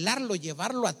 revelarlo,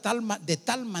 llevarlo de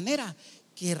tal manera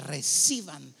que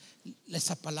reciban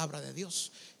esa palabra de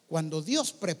Dios. Cuando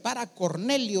Dios prepara a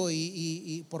Cornelio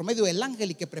y por medio del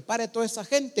ángel, y que prepare a toda esa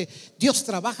gente, Dios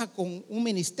trabaja con un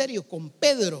ministerio, con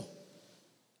Pedro.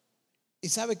 ¿Y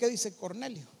sabe qué dice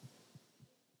Cornelio?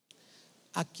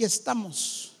 Aquí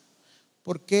estamos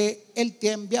porque Él te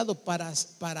ha enviado para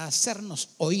hacernos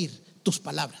oír tus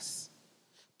palabras.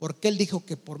 Porque Él dijo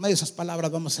que por medio de esas palabras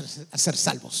vamos a ser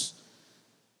salvos.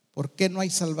 ¿Por qué no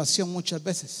hay salvación muchas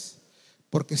veces?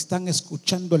 Porque están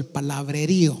escuchando el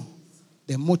palabrerío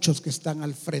de muchos que están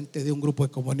al frente de un grupo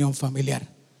de comunión familiar.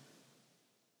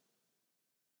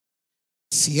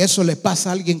 Si eso le pasa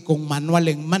a alguien con manual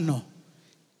en mano,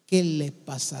 ¿qué le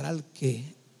pasará al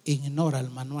que ignora el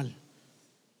manual?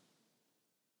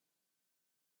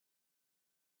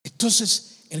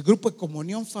 Entonces, el grupo de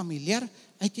comunión familiar,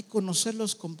 hay que conocer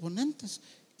los componentes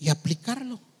y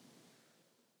aplicarlo.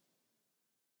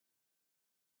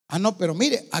 No, pero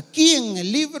mire, aquí en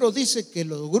el libro dice que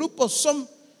los grupos son,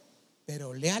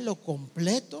 pero léalo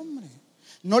completo, hombre.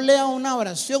 No lea una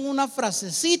oración, una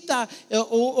frasecita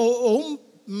o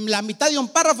la mitad de un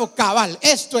párrafo cabal.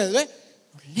 Esto es, ¿ve?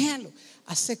 Léalo.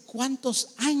 ¿Hace cuántos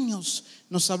años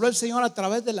nos habló el Señor a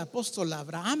través del apóstol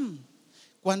Abraham?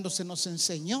 Cuando se nos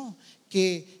enseñó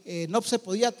que no se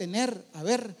podía tener,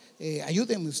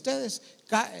 ayúdenme ustedes,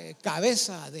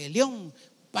 cabeza de león,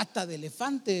 pata de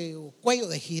elefante o cuello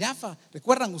de jirafa.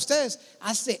 ¿Recuerdan ustedes?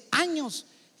 Hace años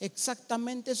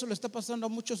exactamente eso le está pasando a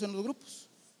muchos en los grupos.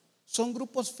 Son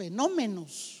grupos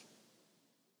fenómenos.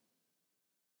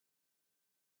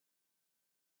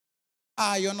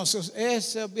 Yo no sé,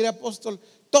 mire, apóstol,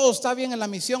 todo está bien en la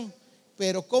misión,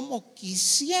 pero como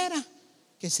quisiera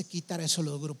que se quitara eso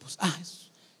los grupos.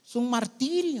 Es un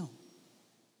martirio.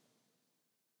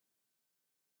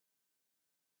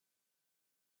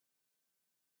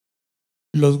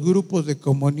 Los grupos de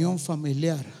comunión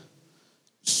familiar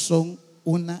son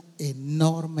una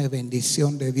enorme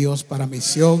bendición de Dios para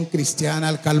Misión Cristiana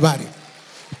al Calvario.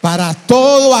 Para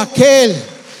todo aquel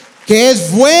que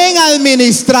es buen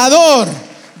administrador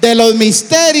de los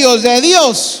misterios de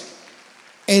Dios,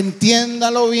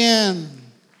 entiéndalo bien,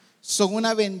 son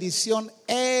una bendición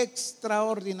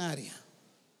extraordinaria.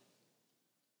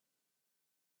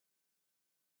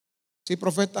 Sí,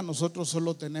 profeta, nosotros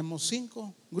solo tenemos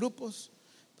 5 grupos,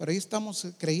 pero ahí estamos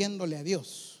creyéndole a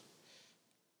Dios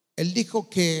Él dijo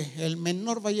que el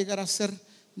menor va a llegar a ser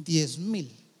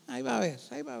 10,000. Ahí va a ver,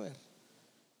 ahí va a ver.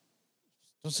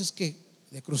 Entonces, que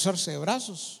de cruzarse de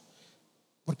brazos,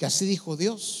 porque así dijo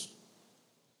Dios.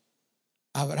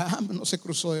 Abraham no se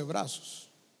cruzó de brazos.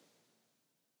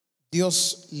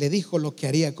 Dios le dijo lo que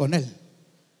haría con él,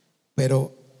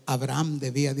 pero Abraham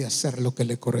debía de hacer lo que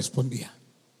le correspondía.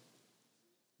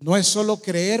 No es solo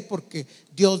creer porque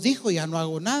Dios dijo, ya no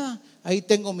hago nada. Ahí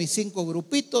tengo mis 5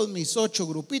 grupitos, mis 8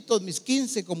 grupitos, mis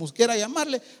 15, como quiera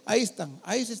llamarle. Ahí están,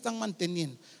 ahí se están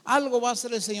manteniendo. Algo va a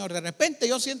hacer el Señor. De repente,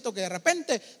 yo siento que de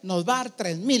repente nos va a dar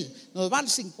 3,000, nos va a dar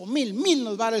 5,000, 1,000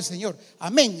 nos va a dar el Señor.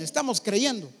 Amén, estamos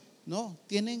creyendo. No,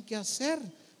 tienen que hacer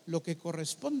lo que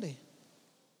corresponde.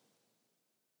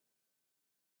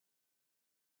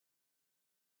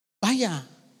 Vaya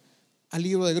al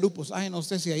libro de grupos. Ay, no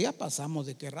sé si allá pasamos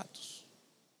de qué ratos.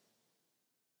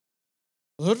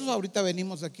 Nosotros ahorita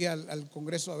venimos aquí al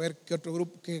Congreso a ver qué otro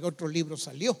grupo, qué otro libro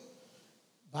salió.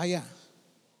 Vaya.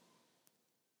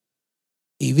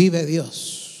 Y vive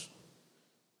Dios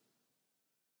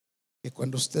que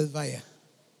cuando usted vaya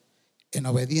en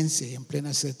obediencia y en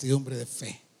plena certidumbre de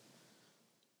fe,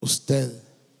 usted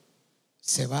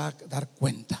se va a dar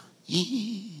cuenta.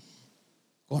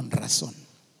 Con razón.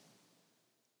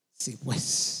 Sí,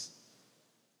 pues,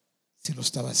 si lo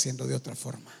estaba haciendo de otra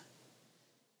forma,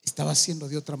 estaba haciendo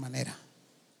de otra manera.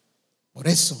 Por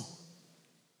eso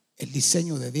el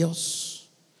diseño de Dios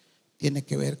tiene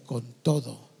que ver con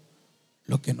todo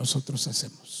lo que nosotros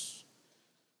hacemos.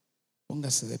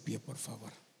 Póngase de pie, por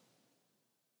favor.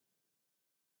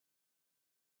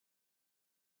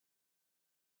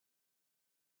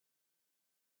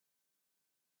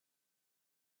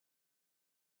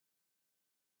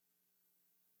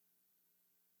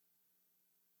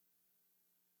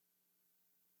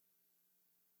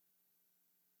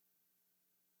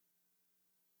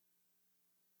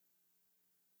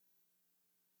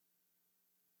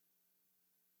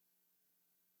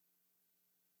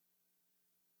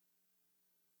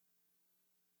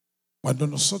 Cuando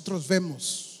nosotros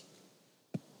vemos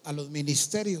a los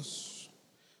ministerios,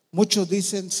 muchos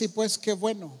dicen, sí, pues qué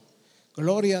bueno,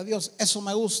 gloria a Dios, eso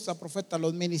me gusta, profeta,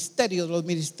 los ministerios, los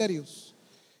ministerios.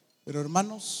 Pero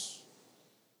hermanos,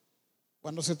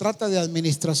 cuando se trata de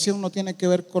administración no tiene que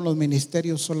ver con los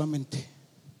ministerios solamente,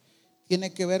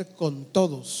 tiene que ver con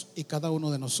todos y cada uno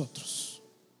de nosotros,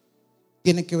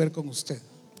 tiene que ver con usted.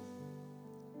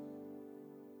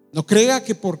 No crea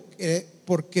que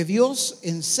porque Dios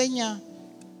enseña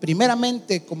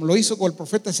primeramente, como lo hizo con el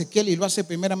profeta Ezequiel y lo hace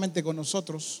primeramente con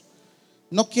nosotros,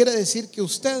 no quiere decir que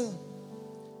usted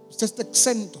está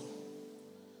exento.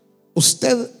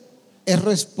 Usted es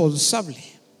responsable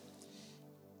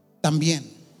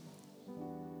también.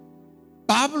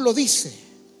 Pablo dice,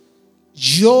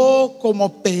 yo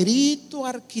como perito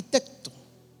arquitecto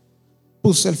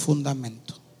puse el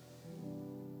fundamento.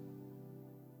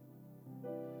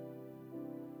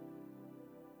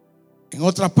 En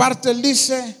otra parte él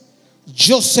dice,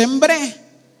 yo sembré,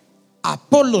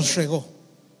 Apolos regó.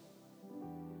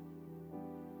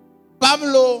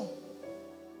 Pablo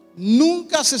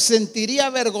nunca se sentiría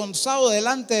avergonzado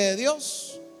delante de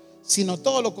Dios, sino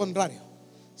todo lo contrario,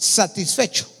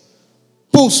 satisfecho.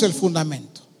 Puse el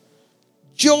fundamento.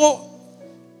 Yo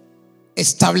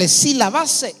establecí la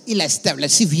base y la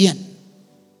establecí bien.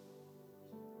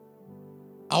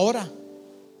 Ahora,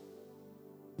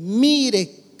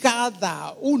 mire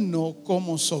cada uno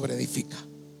cómo sobreedifica.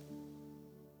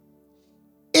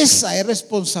 Esa es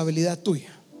responsabilidad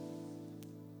tuya.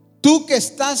 Tú que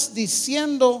estás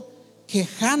diciendo,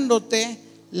 quejándote,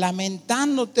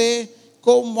 lamentándote,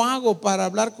 ¿cómo hago para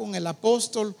hablar con el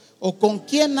apóstol? ¿O con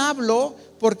quién hablo?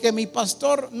 Porque mi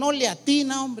pastor no le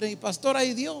atina, hombre, mi pastor,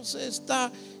 ay Dios,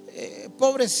 está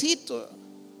pobrecito.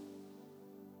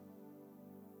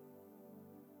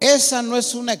 Esa no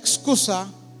es una excusa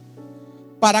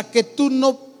para que tú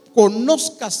no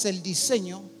conozcas el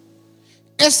diseño.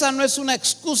 Esa no es una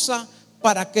excusa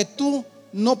para que tú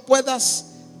no puedas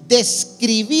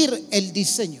describir el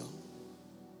diseño.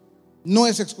 No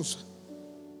es excusa.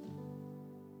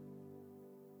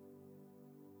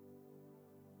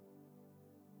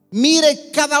 Mire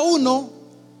cada uno.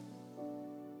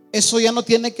 Eso ya no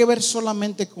tiene que ver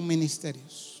solamente con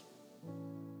ministerios.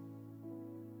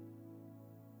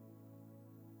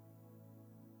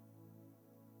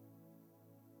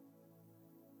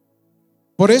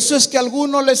 Por eso es que a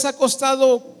algunos les ha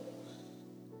costado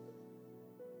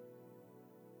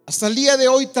hasta el día de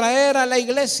hoy traer a la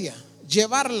iglesia,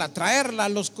 llevarla, traerla a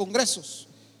los congresos,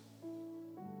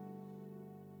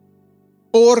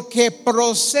 porque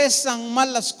procesan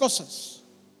mal las cosas.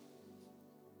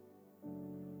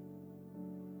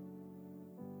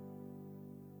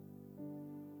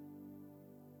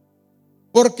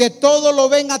 porque todo lo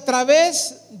ven a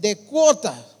través de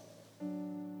cuotas.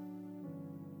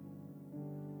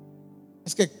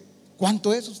 Es que,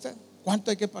 ¿cuánto es usted? ¿Cuánto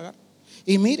hay que pagar?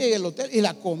 Y mire, el hotel y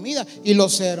la comida y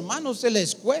los hermanos se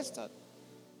les cuesta.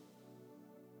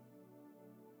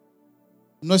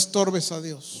 No estorbes a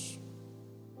Dios.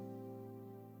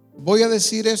 Voy a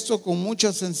decir esto con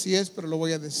mucha sencillez, pero lo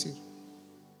voy a decir.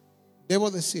 Debo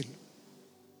decirlo.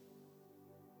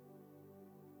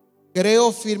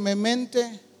 Creo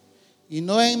firmemente, y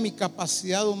no en mi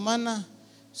capacidad humana,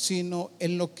 sino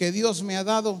en lo que Dios me ha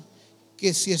dado,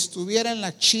 que si estuviera en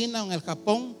la China o en el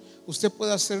Japón, usted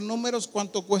puede hacer números,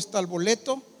 cuánto cuesta el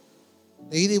boleto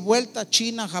de ida y vuelta,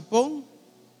 China, Japón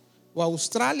o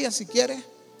Australia si quiere.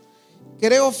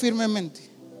 Creo firmemente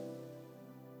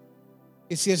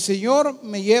que si el Señor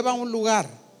me lleva a un lugar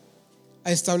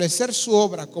a establecer su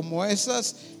obra como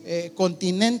esos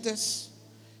continentes,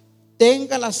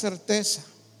 tenga la certeza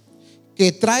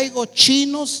que traigo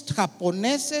chinos,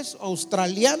 japoneses,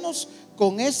 australianos,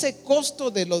 con ese costo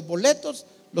de los boletos,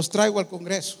 los traigo al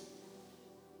Congreso.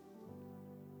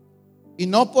 Y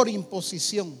no por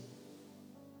imposición.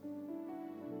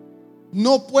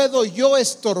 No puedo yo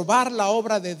estorbar la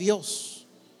obra de Dios.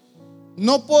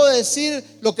 No puedo decir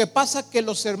lo que pasa que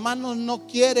los hermanos no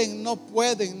quieren, no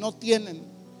pueden, no tienen.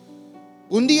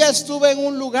 Un día estuve en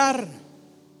un lugar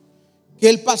que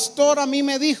el pastor a mí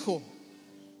me dijo: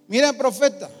 mira,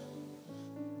 profeta,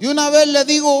 de una vez le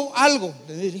digo algo.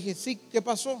 Le dije: sí, ¿qué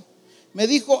pasó? Me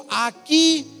dijo: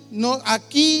 aquí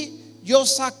yo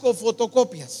saco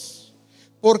fotocopias,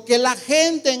 porque la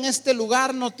gente en este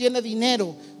lugar no tiene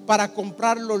dinero para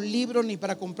comprar los libros ni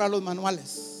para comprar los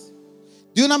manuales.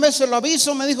 De una vez se lo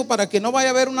aviso, me dijo, para que no vaya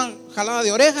a haber una jalada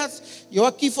de orejas, yo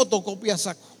aquí fotocopias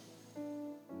saco.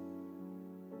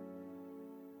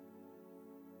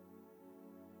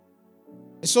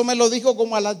 Eso me lo dijo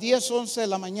como a las 10, 11 de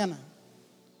la mañana.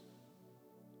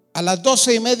 A las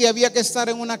 12:30 había que estar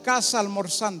en una casa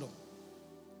almorzando.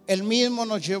 Él mismo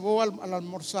nos llevó al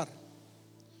almorzar.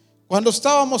 Cuando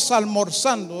estábamos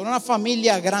almorzando, una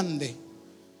familia grande,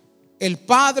 el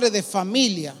padre de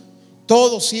familia,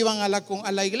 todos iban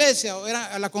a la iglesia, o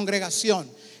era a la congregación.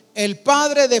 El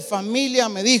padre de familia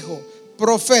me dijo: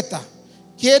 profeta,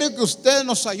 quiero que usted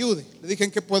nos ayude. Le dije: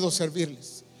 ¿en qué puedo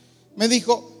servirles? Me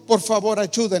dijo: por favor,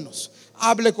 ayúdenos,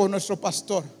 hable con nuestro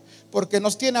pastor, porque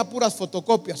nos tiene a puras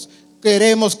fotocopias.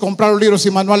 Queremos comprar los libros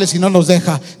y manuales y no nos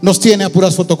deja, nos tiene a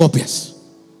puras fotocopias.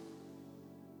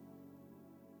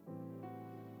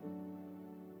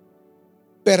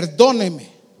 Perdóneme,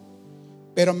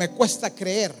 pero me cuesta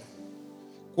creer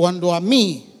cuando a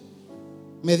mí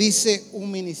me dice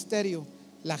un ministerio: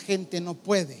 la gente no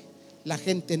puede, la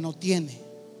gente no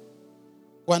tiene.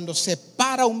 Cuando se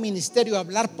para un ministerio a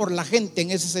hablar por la gente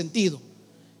en ese sentido,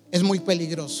 es muy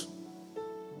peligroso.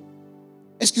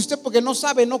 Es que usted, porque no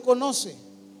sabe, no conoce.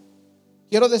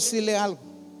 Quiero decirle algo: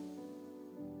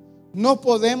 no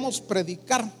podemos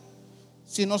predicar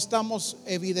si no estamos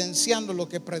evidenciando lo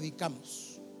que predicamos.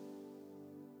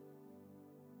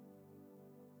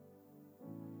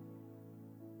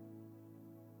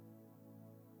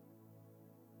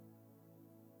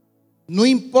 No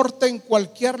importa en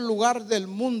cualquier lugar del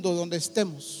mundo donde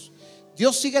estemos,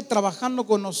 Dios sigue trabajando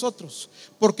con nosotros,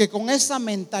 porque con esa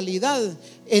mentalidad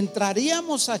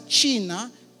entraríamos a China,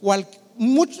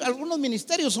 algunos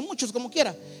ministerios o muchos como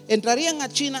quiera, entrarían a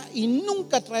China y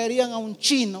nunca traerían a un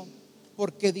chino,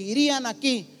 porque dirían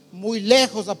aquí: muy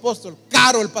lejos, apóstol,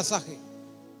 caro el pasaje.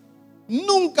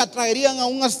 Nunca traerían a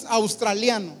un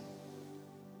australiano.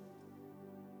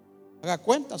 Haga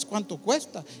cuentas cuánto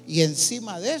cuesta, y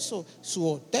encima de eso su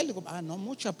hotel. No,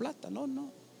 mucha plata. No.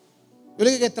 Yo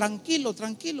le dije que tranquilo,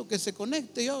 que se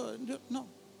conecte. Yo no.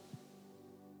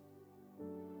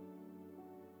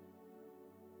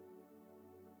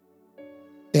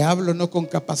 Te hablo no con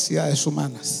capacidades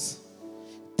humanas,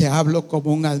 te hablo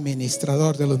como un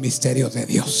administrador de los misterios de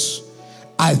Dios.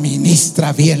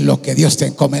 Administra bien lo que Dios te ha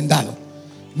encomendado.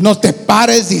 No te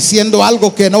pares diciendo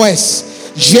algo que no es.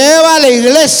 Lleva a la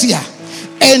iglesia.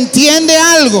 Entiende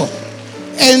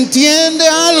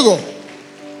algo.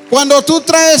 Cuando tú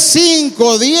traes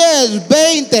 5, 10,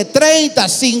 20, 30,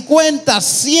 50,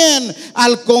 100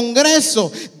 al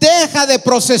Congreso, deja de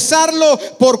procesarlo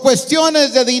por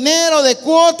cuestiones de dinero, de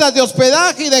cuotas, de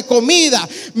hospedaje y de comida.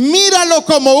 Míralo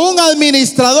como un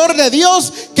administrador de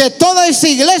Dios, que toda esa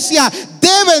iglesia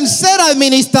deben ser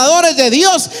administradores de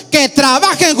Dios, que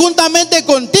trabajen juntamente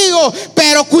contigo,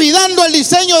 pero cuidando el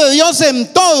diseño de Dios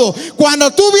en todo.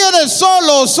 Cuando tú vienes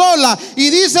solo o sola y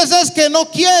dices: es que no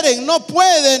quieren, no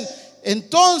pueden,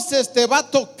 entonces te va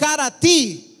a tocar a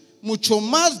ti mucho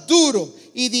más duro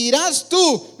Y dirás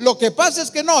tú, lo que pasa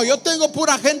es que no, yo tengo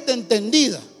pura gente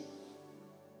entendida.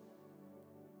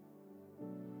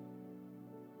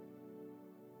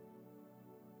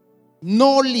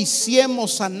 No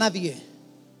lisiemos a nadie.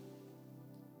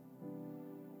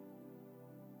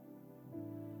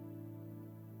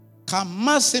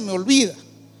 Jamás se me olvida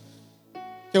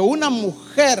que una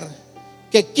mujer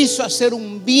que quiso hacer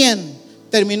un bien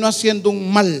terminó haciendo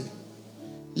un mal.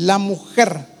 La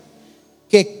mujer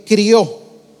que crió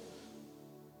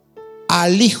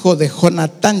al hijo de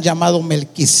Jonatán llamado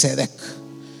Melquisedec.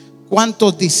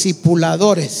 ¿Cuántos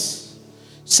discipuladores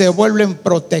se vuelven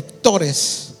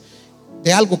protectores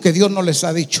de algo que Dios no les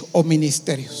ha dicho, o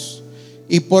ministerios,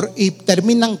 y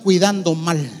terminan cuidando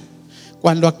mal?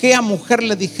 Cuando a aquella mujer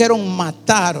le dijeron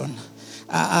mataron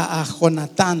a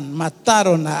Jonatán,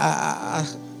 mataron a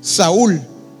Saúl,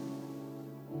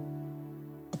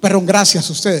 perdón, gracias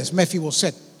a ustedes,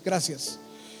 Mefiboset, gracias.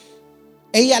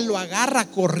 Ella lo agarra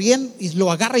corriendo, y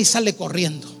lo agarra y sale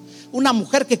corriendo. Una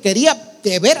mujer que quería,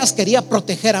 de veras quería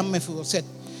proteger a Mefiboset,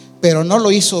 pero no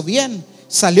lo hizo bien.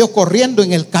 Salió corriendo,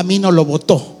 en el camino lo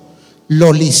botó,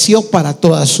 lo lició para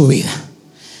toda su vida.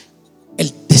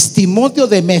 El testimonio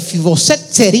de Mefiboset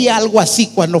sería algo así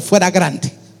cuando fuera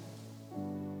grande.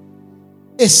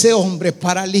 Ese hombre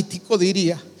paralítico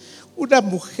diría: una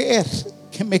mujer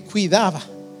que me cuidaba,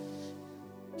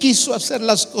 quiso hacer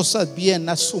las cosas bien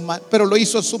a su manera, pero lo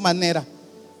hizo a su manera.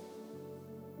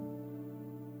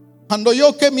 Cuando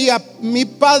yo que mi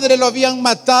padre lo habían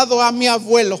matado a mi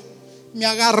abuelo, me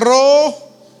agarró,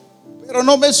 pero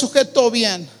no me sujetó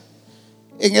bien.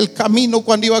 En el camino,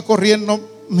 cuando iba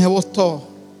corriendo, me botó.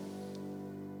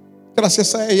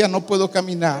 Gracias a ella no puedo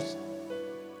caminar.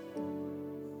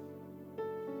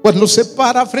 Cuando se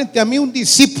para frente a mí un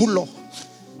discípulo,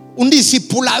 un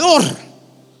discipulador,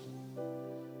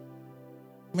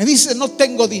 me dice: no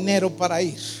tengo dinero para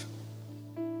ir.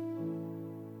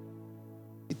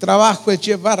 Mi trabajo es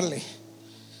llevarle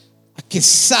a que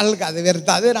salga de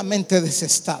verdaderamente de ese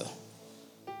estado.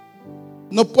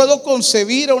 No puedo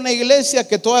concebir a una iglesia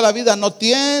que toda la vida no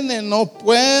tiene, no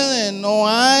puede, no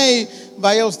hay.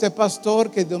 Vaya usted, pastor,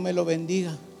 que Dios me lo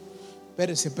bendiga.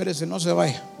 Espérese, no se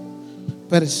vaya.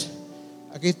 Espérese,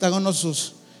 aquí están unos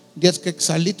sus 10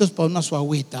 quetzalitos para una su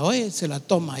agüita. Oye, se la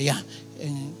toma allá.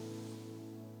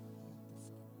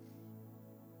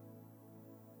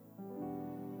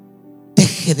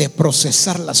 Deje de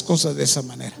procesar las cosas de esa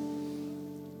manera.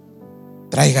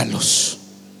 Tráigalos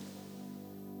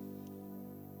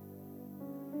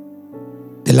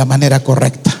de la manera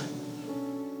correcta.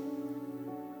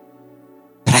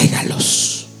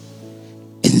 Tráigalos.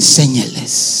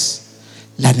 Enséñeles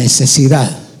la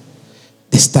necesidad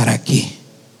de estar aquí,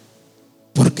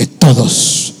 porque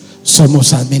todos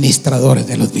somos administradores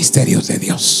de los misterios de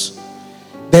Dios.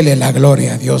 Dele la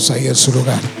gloria a Dios ahí en su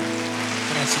lugar.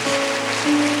 Gracias.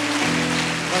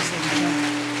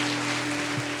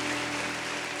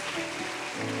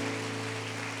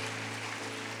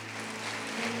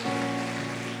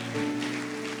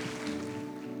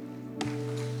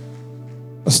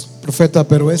 Profeta,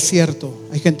 pero es cierto,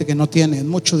 hay gente que no tiene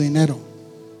mucho dinero.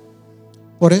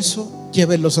 Por eso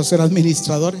llévenlos a ser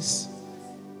administradores.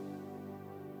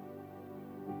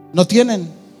 No tienen,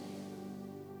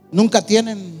 nunca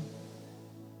tienen,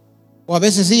 o a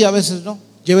veces sí, a veces no.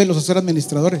 Llévenlos a ser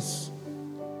administradores.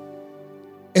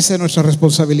 Esa es nuestra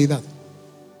responsabilidad.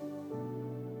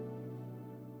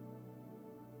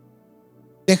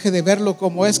 Deje de verlo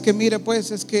como es que, mire,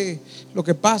 pues es que lo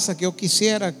que pasa, que yo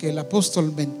quisiera que el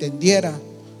apóstol me entendiera.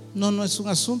 No es un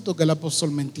asunto que el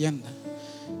apóstol me entienda.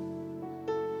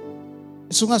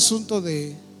 Es un asunto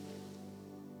de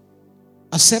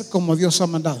hacer como Dios ha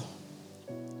mandado.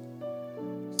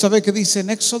 ¿Sabe qué dice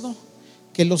en Éxodo?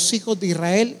 Que los hijos de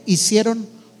Israel hicieron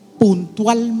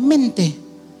puntualmente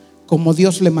como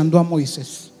Dios le mandó a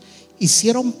Moisés.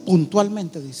 Hicieron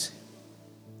puntualmente, dice.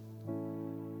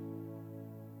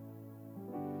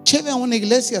 Lleve a una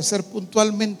iglesia a hacer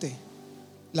puntualmente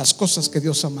las cosas que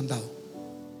Dios ha mandado.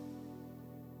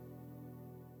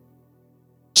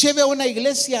 Lleve a una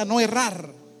iglesia a no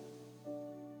errar.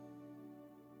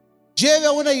 Lleve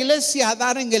a una iglesia a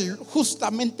dar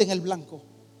justamente en el blanco.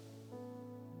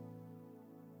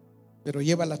 Pero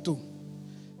llévala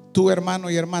tú hermano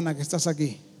y hermana que estás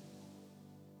aquí.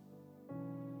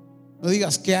 No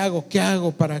digas ¿qué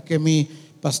hago para que mi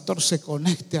pastor se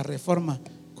conecte a Reforma?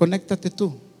 Conéctate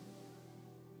tú.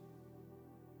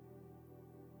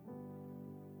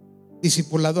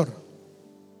 Discipulador,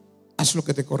 haz lo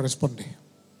que te corresponde.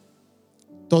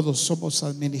 Todos somos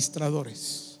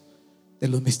administradores de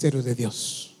los misterios de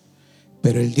Dios,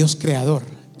 pero el Dios creador,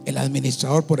 el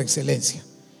administrador por excelencia,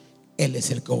 Él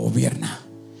es el que gobierna,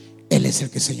 Él es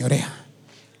el que señorea,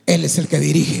 Él es el que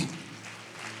dirige.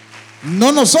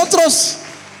 No nosotros,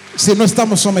 si no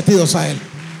estamos sometidos a Él.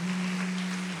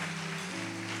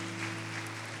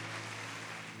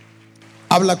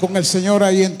 Habla con el Señor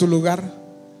ahí en tu lugar.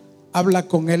 Habla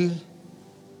con Él.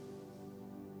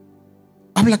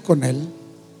 Habla con Él.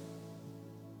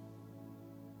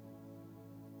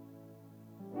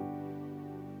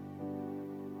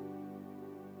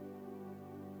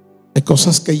 Hay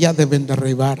cosas que ya deben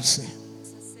derribarse.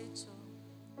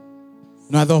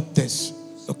 No adoptes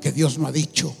lo que Dios no ha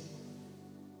dicho.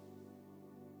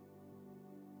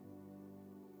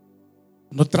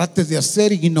 No trates de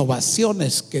hacer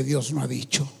innovaciones que Dios no ha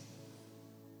dicho.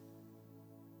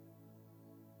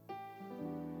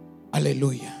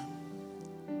 Aleluya.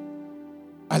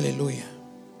 Aleluya.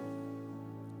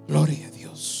 Gloria a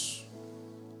Dios.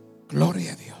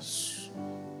 Gloria a Dios.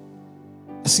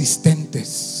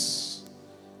 Asistentes,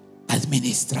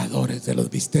 administradores de los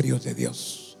misterios de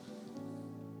Dios.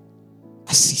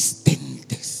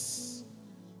 Asistentes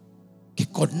que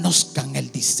conozcan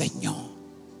el diseño.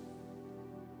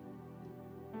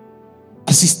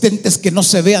 Asistentes que no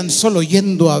se vean solo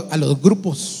yendo a los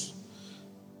grupos,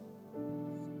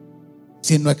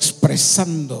 sino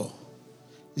expresando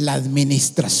la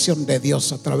administración de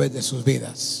Dios a través de sus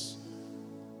vidas.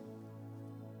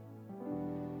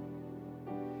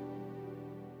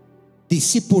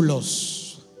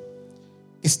 Discípulos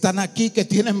que están aquí, que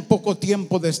tienen poco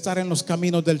tiempo de estar en los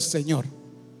caminos del Señor,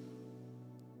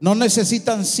 no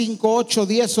necesitan 5, 8,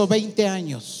 10 o 20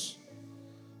 años.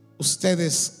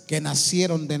 Ustedes que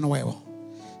nacieron de nuevo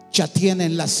ya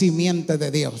tienen la simiente de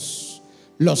Dios,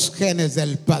 los genes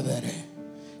del Padre,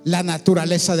 la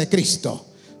naturaleza de Cristo.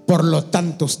 Por lo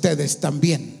tanto, ustedes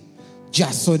también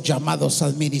ya son llamados a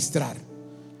administrar.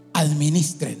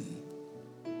 Administren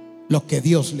lo que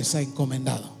Dios les ha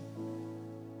encomendado.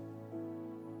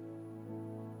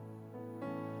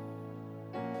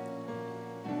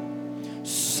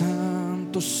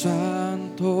 Santo,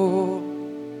 santo,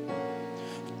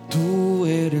 tú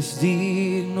eres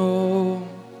digno.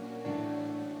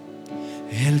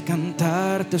 El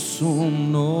cantarte es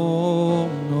un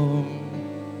honor.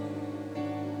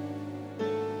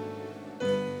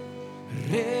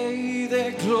 Rey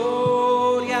de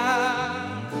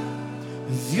gloria,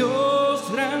 Dios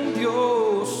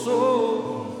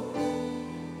grandioso,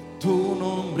 tu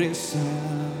nombre santo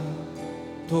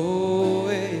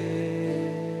es.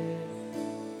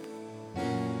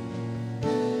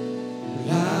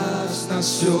 Las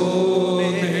naciones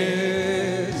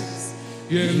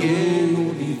y el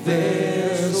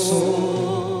universo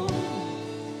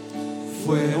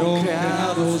fueron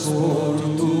creados por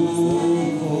tu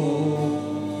voz.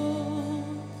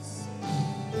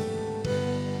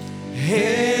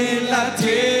 En la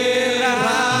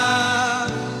tierra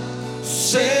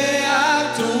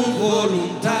sea tu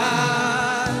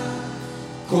voluntad,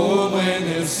 como en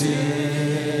el cielo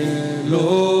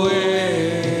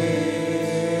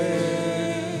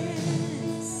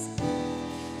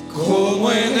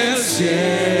como en el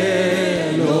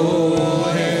cielo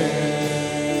es.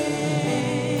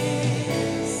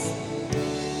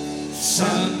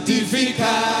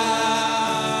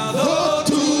 Santificado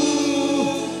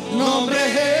tu nombre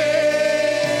es.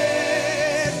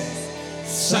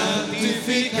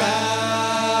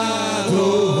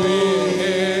 Santificado es.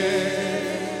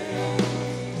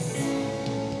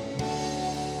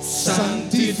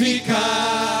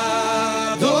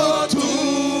 Santificado tu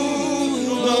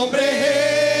nombre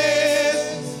es,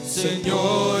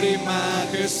 Señor y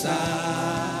majestad,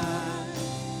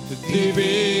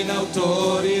 divina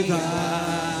autoridad.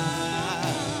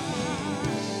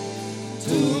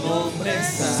 Tu nombre es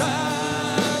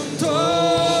santo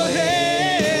es.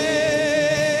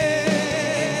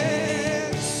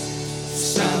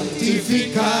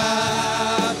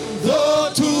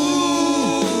 Santificado tu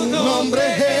nombre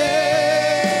es.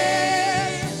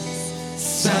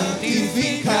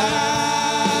 Santificado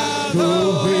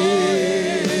es.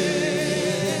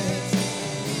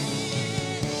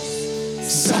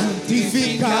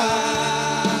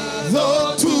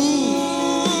 Santificado tu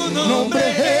nombre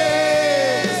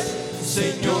es,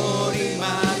 Señor y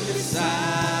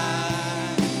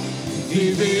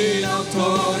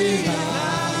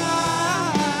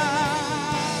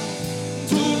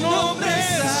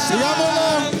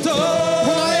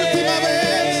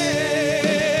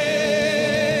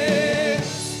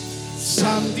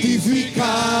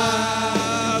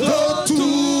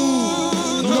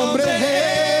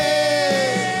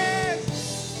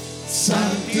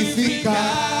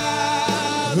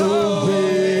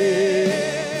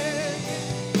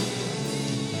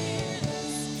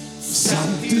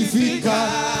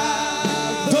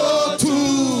Santificado tu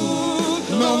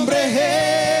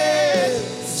nombre es,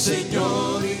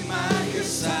 Señor y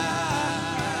majestad,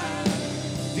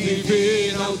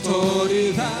 divina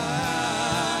autoridad.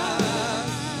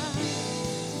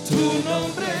 Tu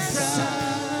nombre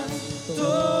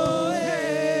santo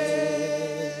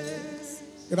es.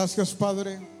 Gracias,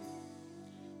 Padre,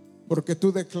 porque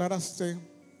tú declaraste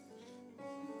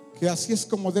que así es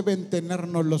como deben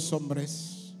tenernos los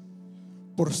hombres,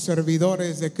 por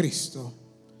servidores de Cristo,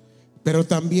 pero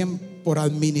también por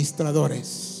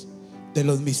administradores de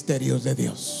los misterios de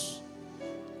Dios.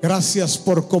 Gracias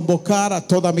por convocar a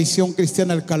toda Misión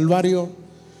Cristiana El Calvario,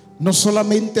 no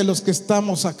solamente los que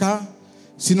estamos acá,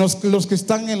 sino los que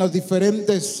están en las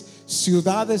diferentes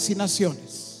ciudades y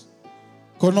naciones,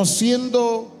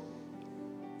 conociendo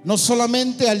no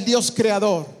solamente al Dios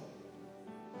creador,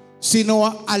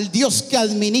 sino al Dios que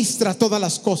administra todas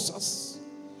las cosas,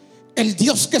 el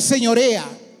Dios que señorea,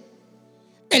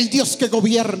 el Dios que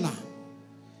gobierna,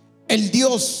 el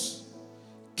Dios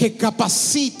que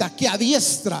capacita, que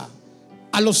adiestra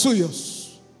a los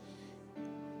suyos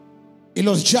y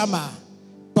los llama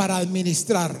para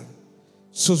administrar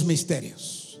sus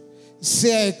misterios.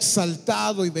 Sea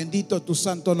exaltado y bendito tu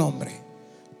santo nombre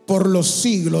por los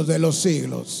siglos de los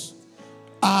siglos.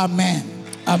 Amén,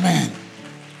 amén,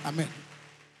 amén.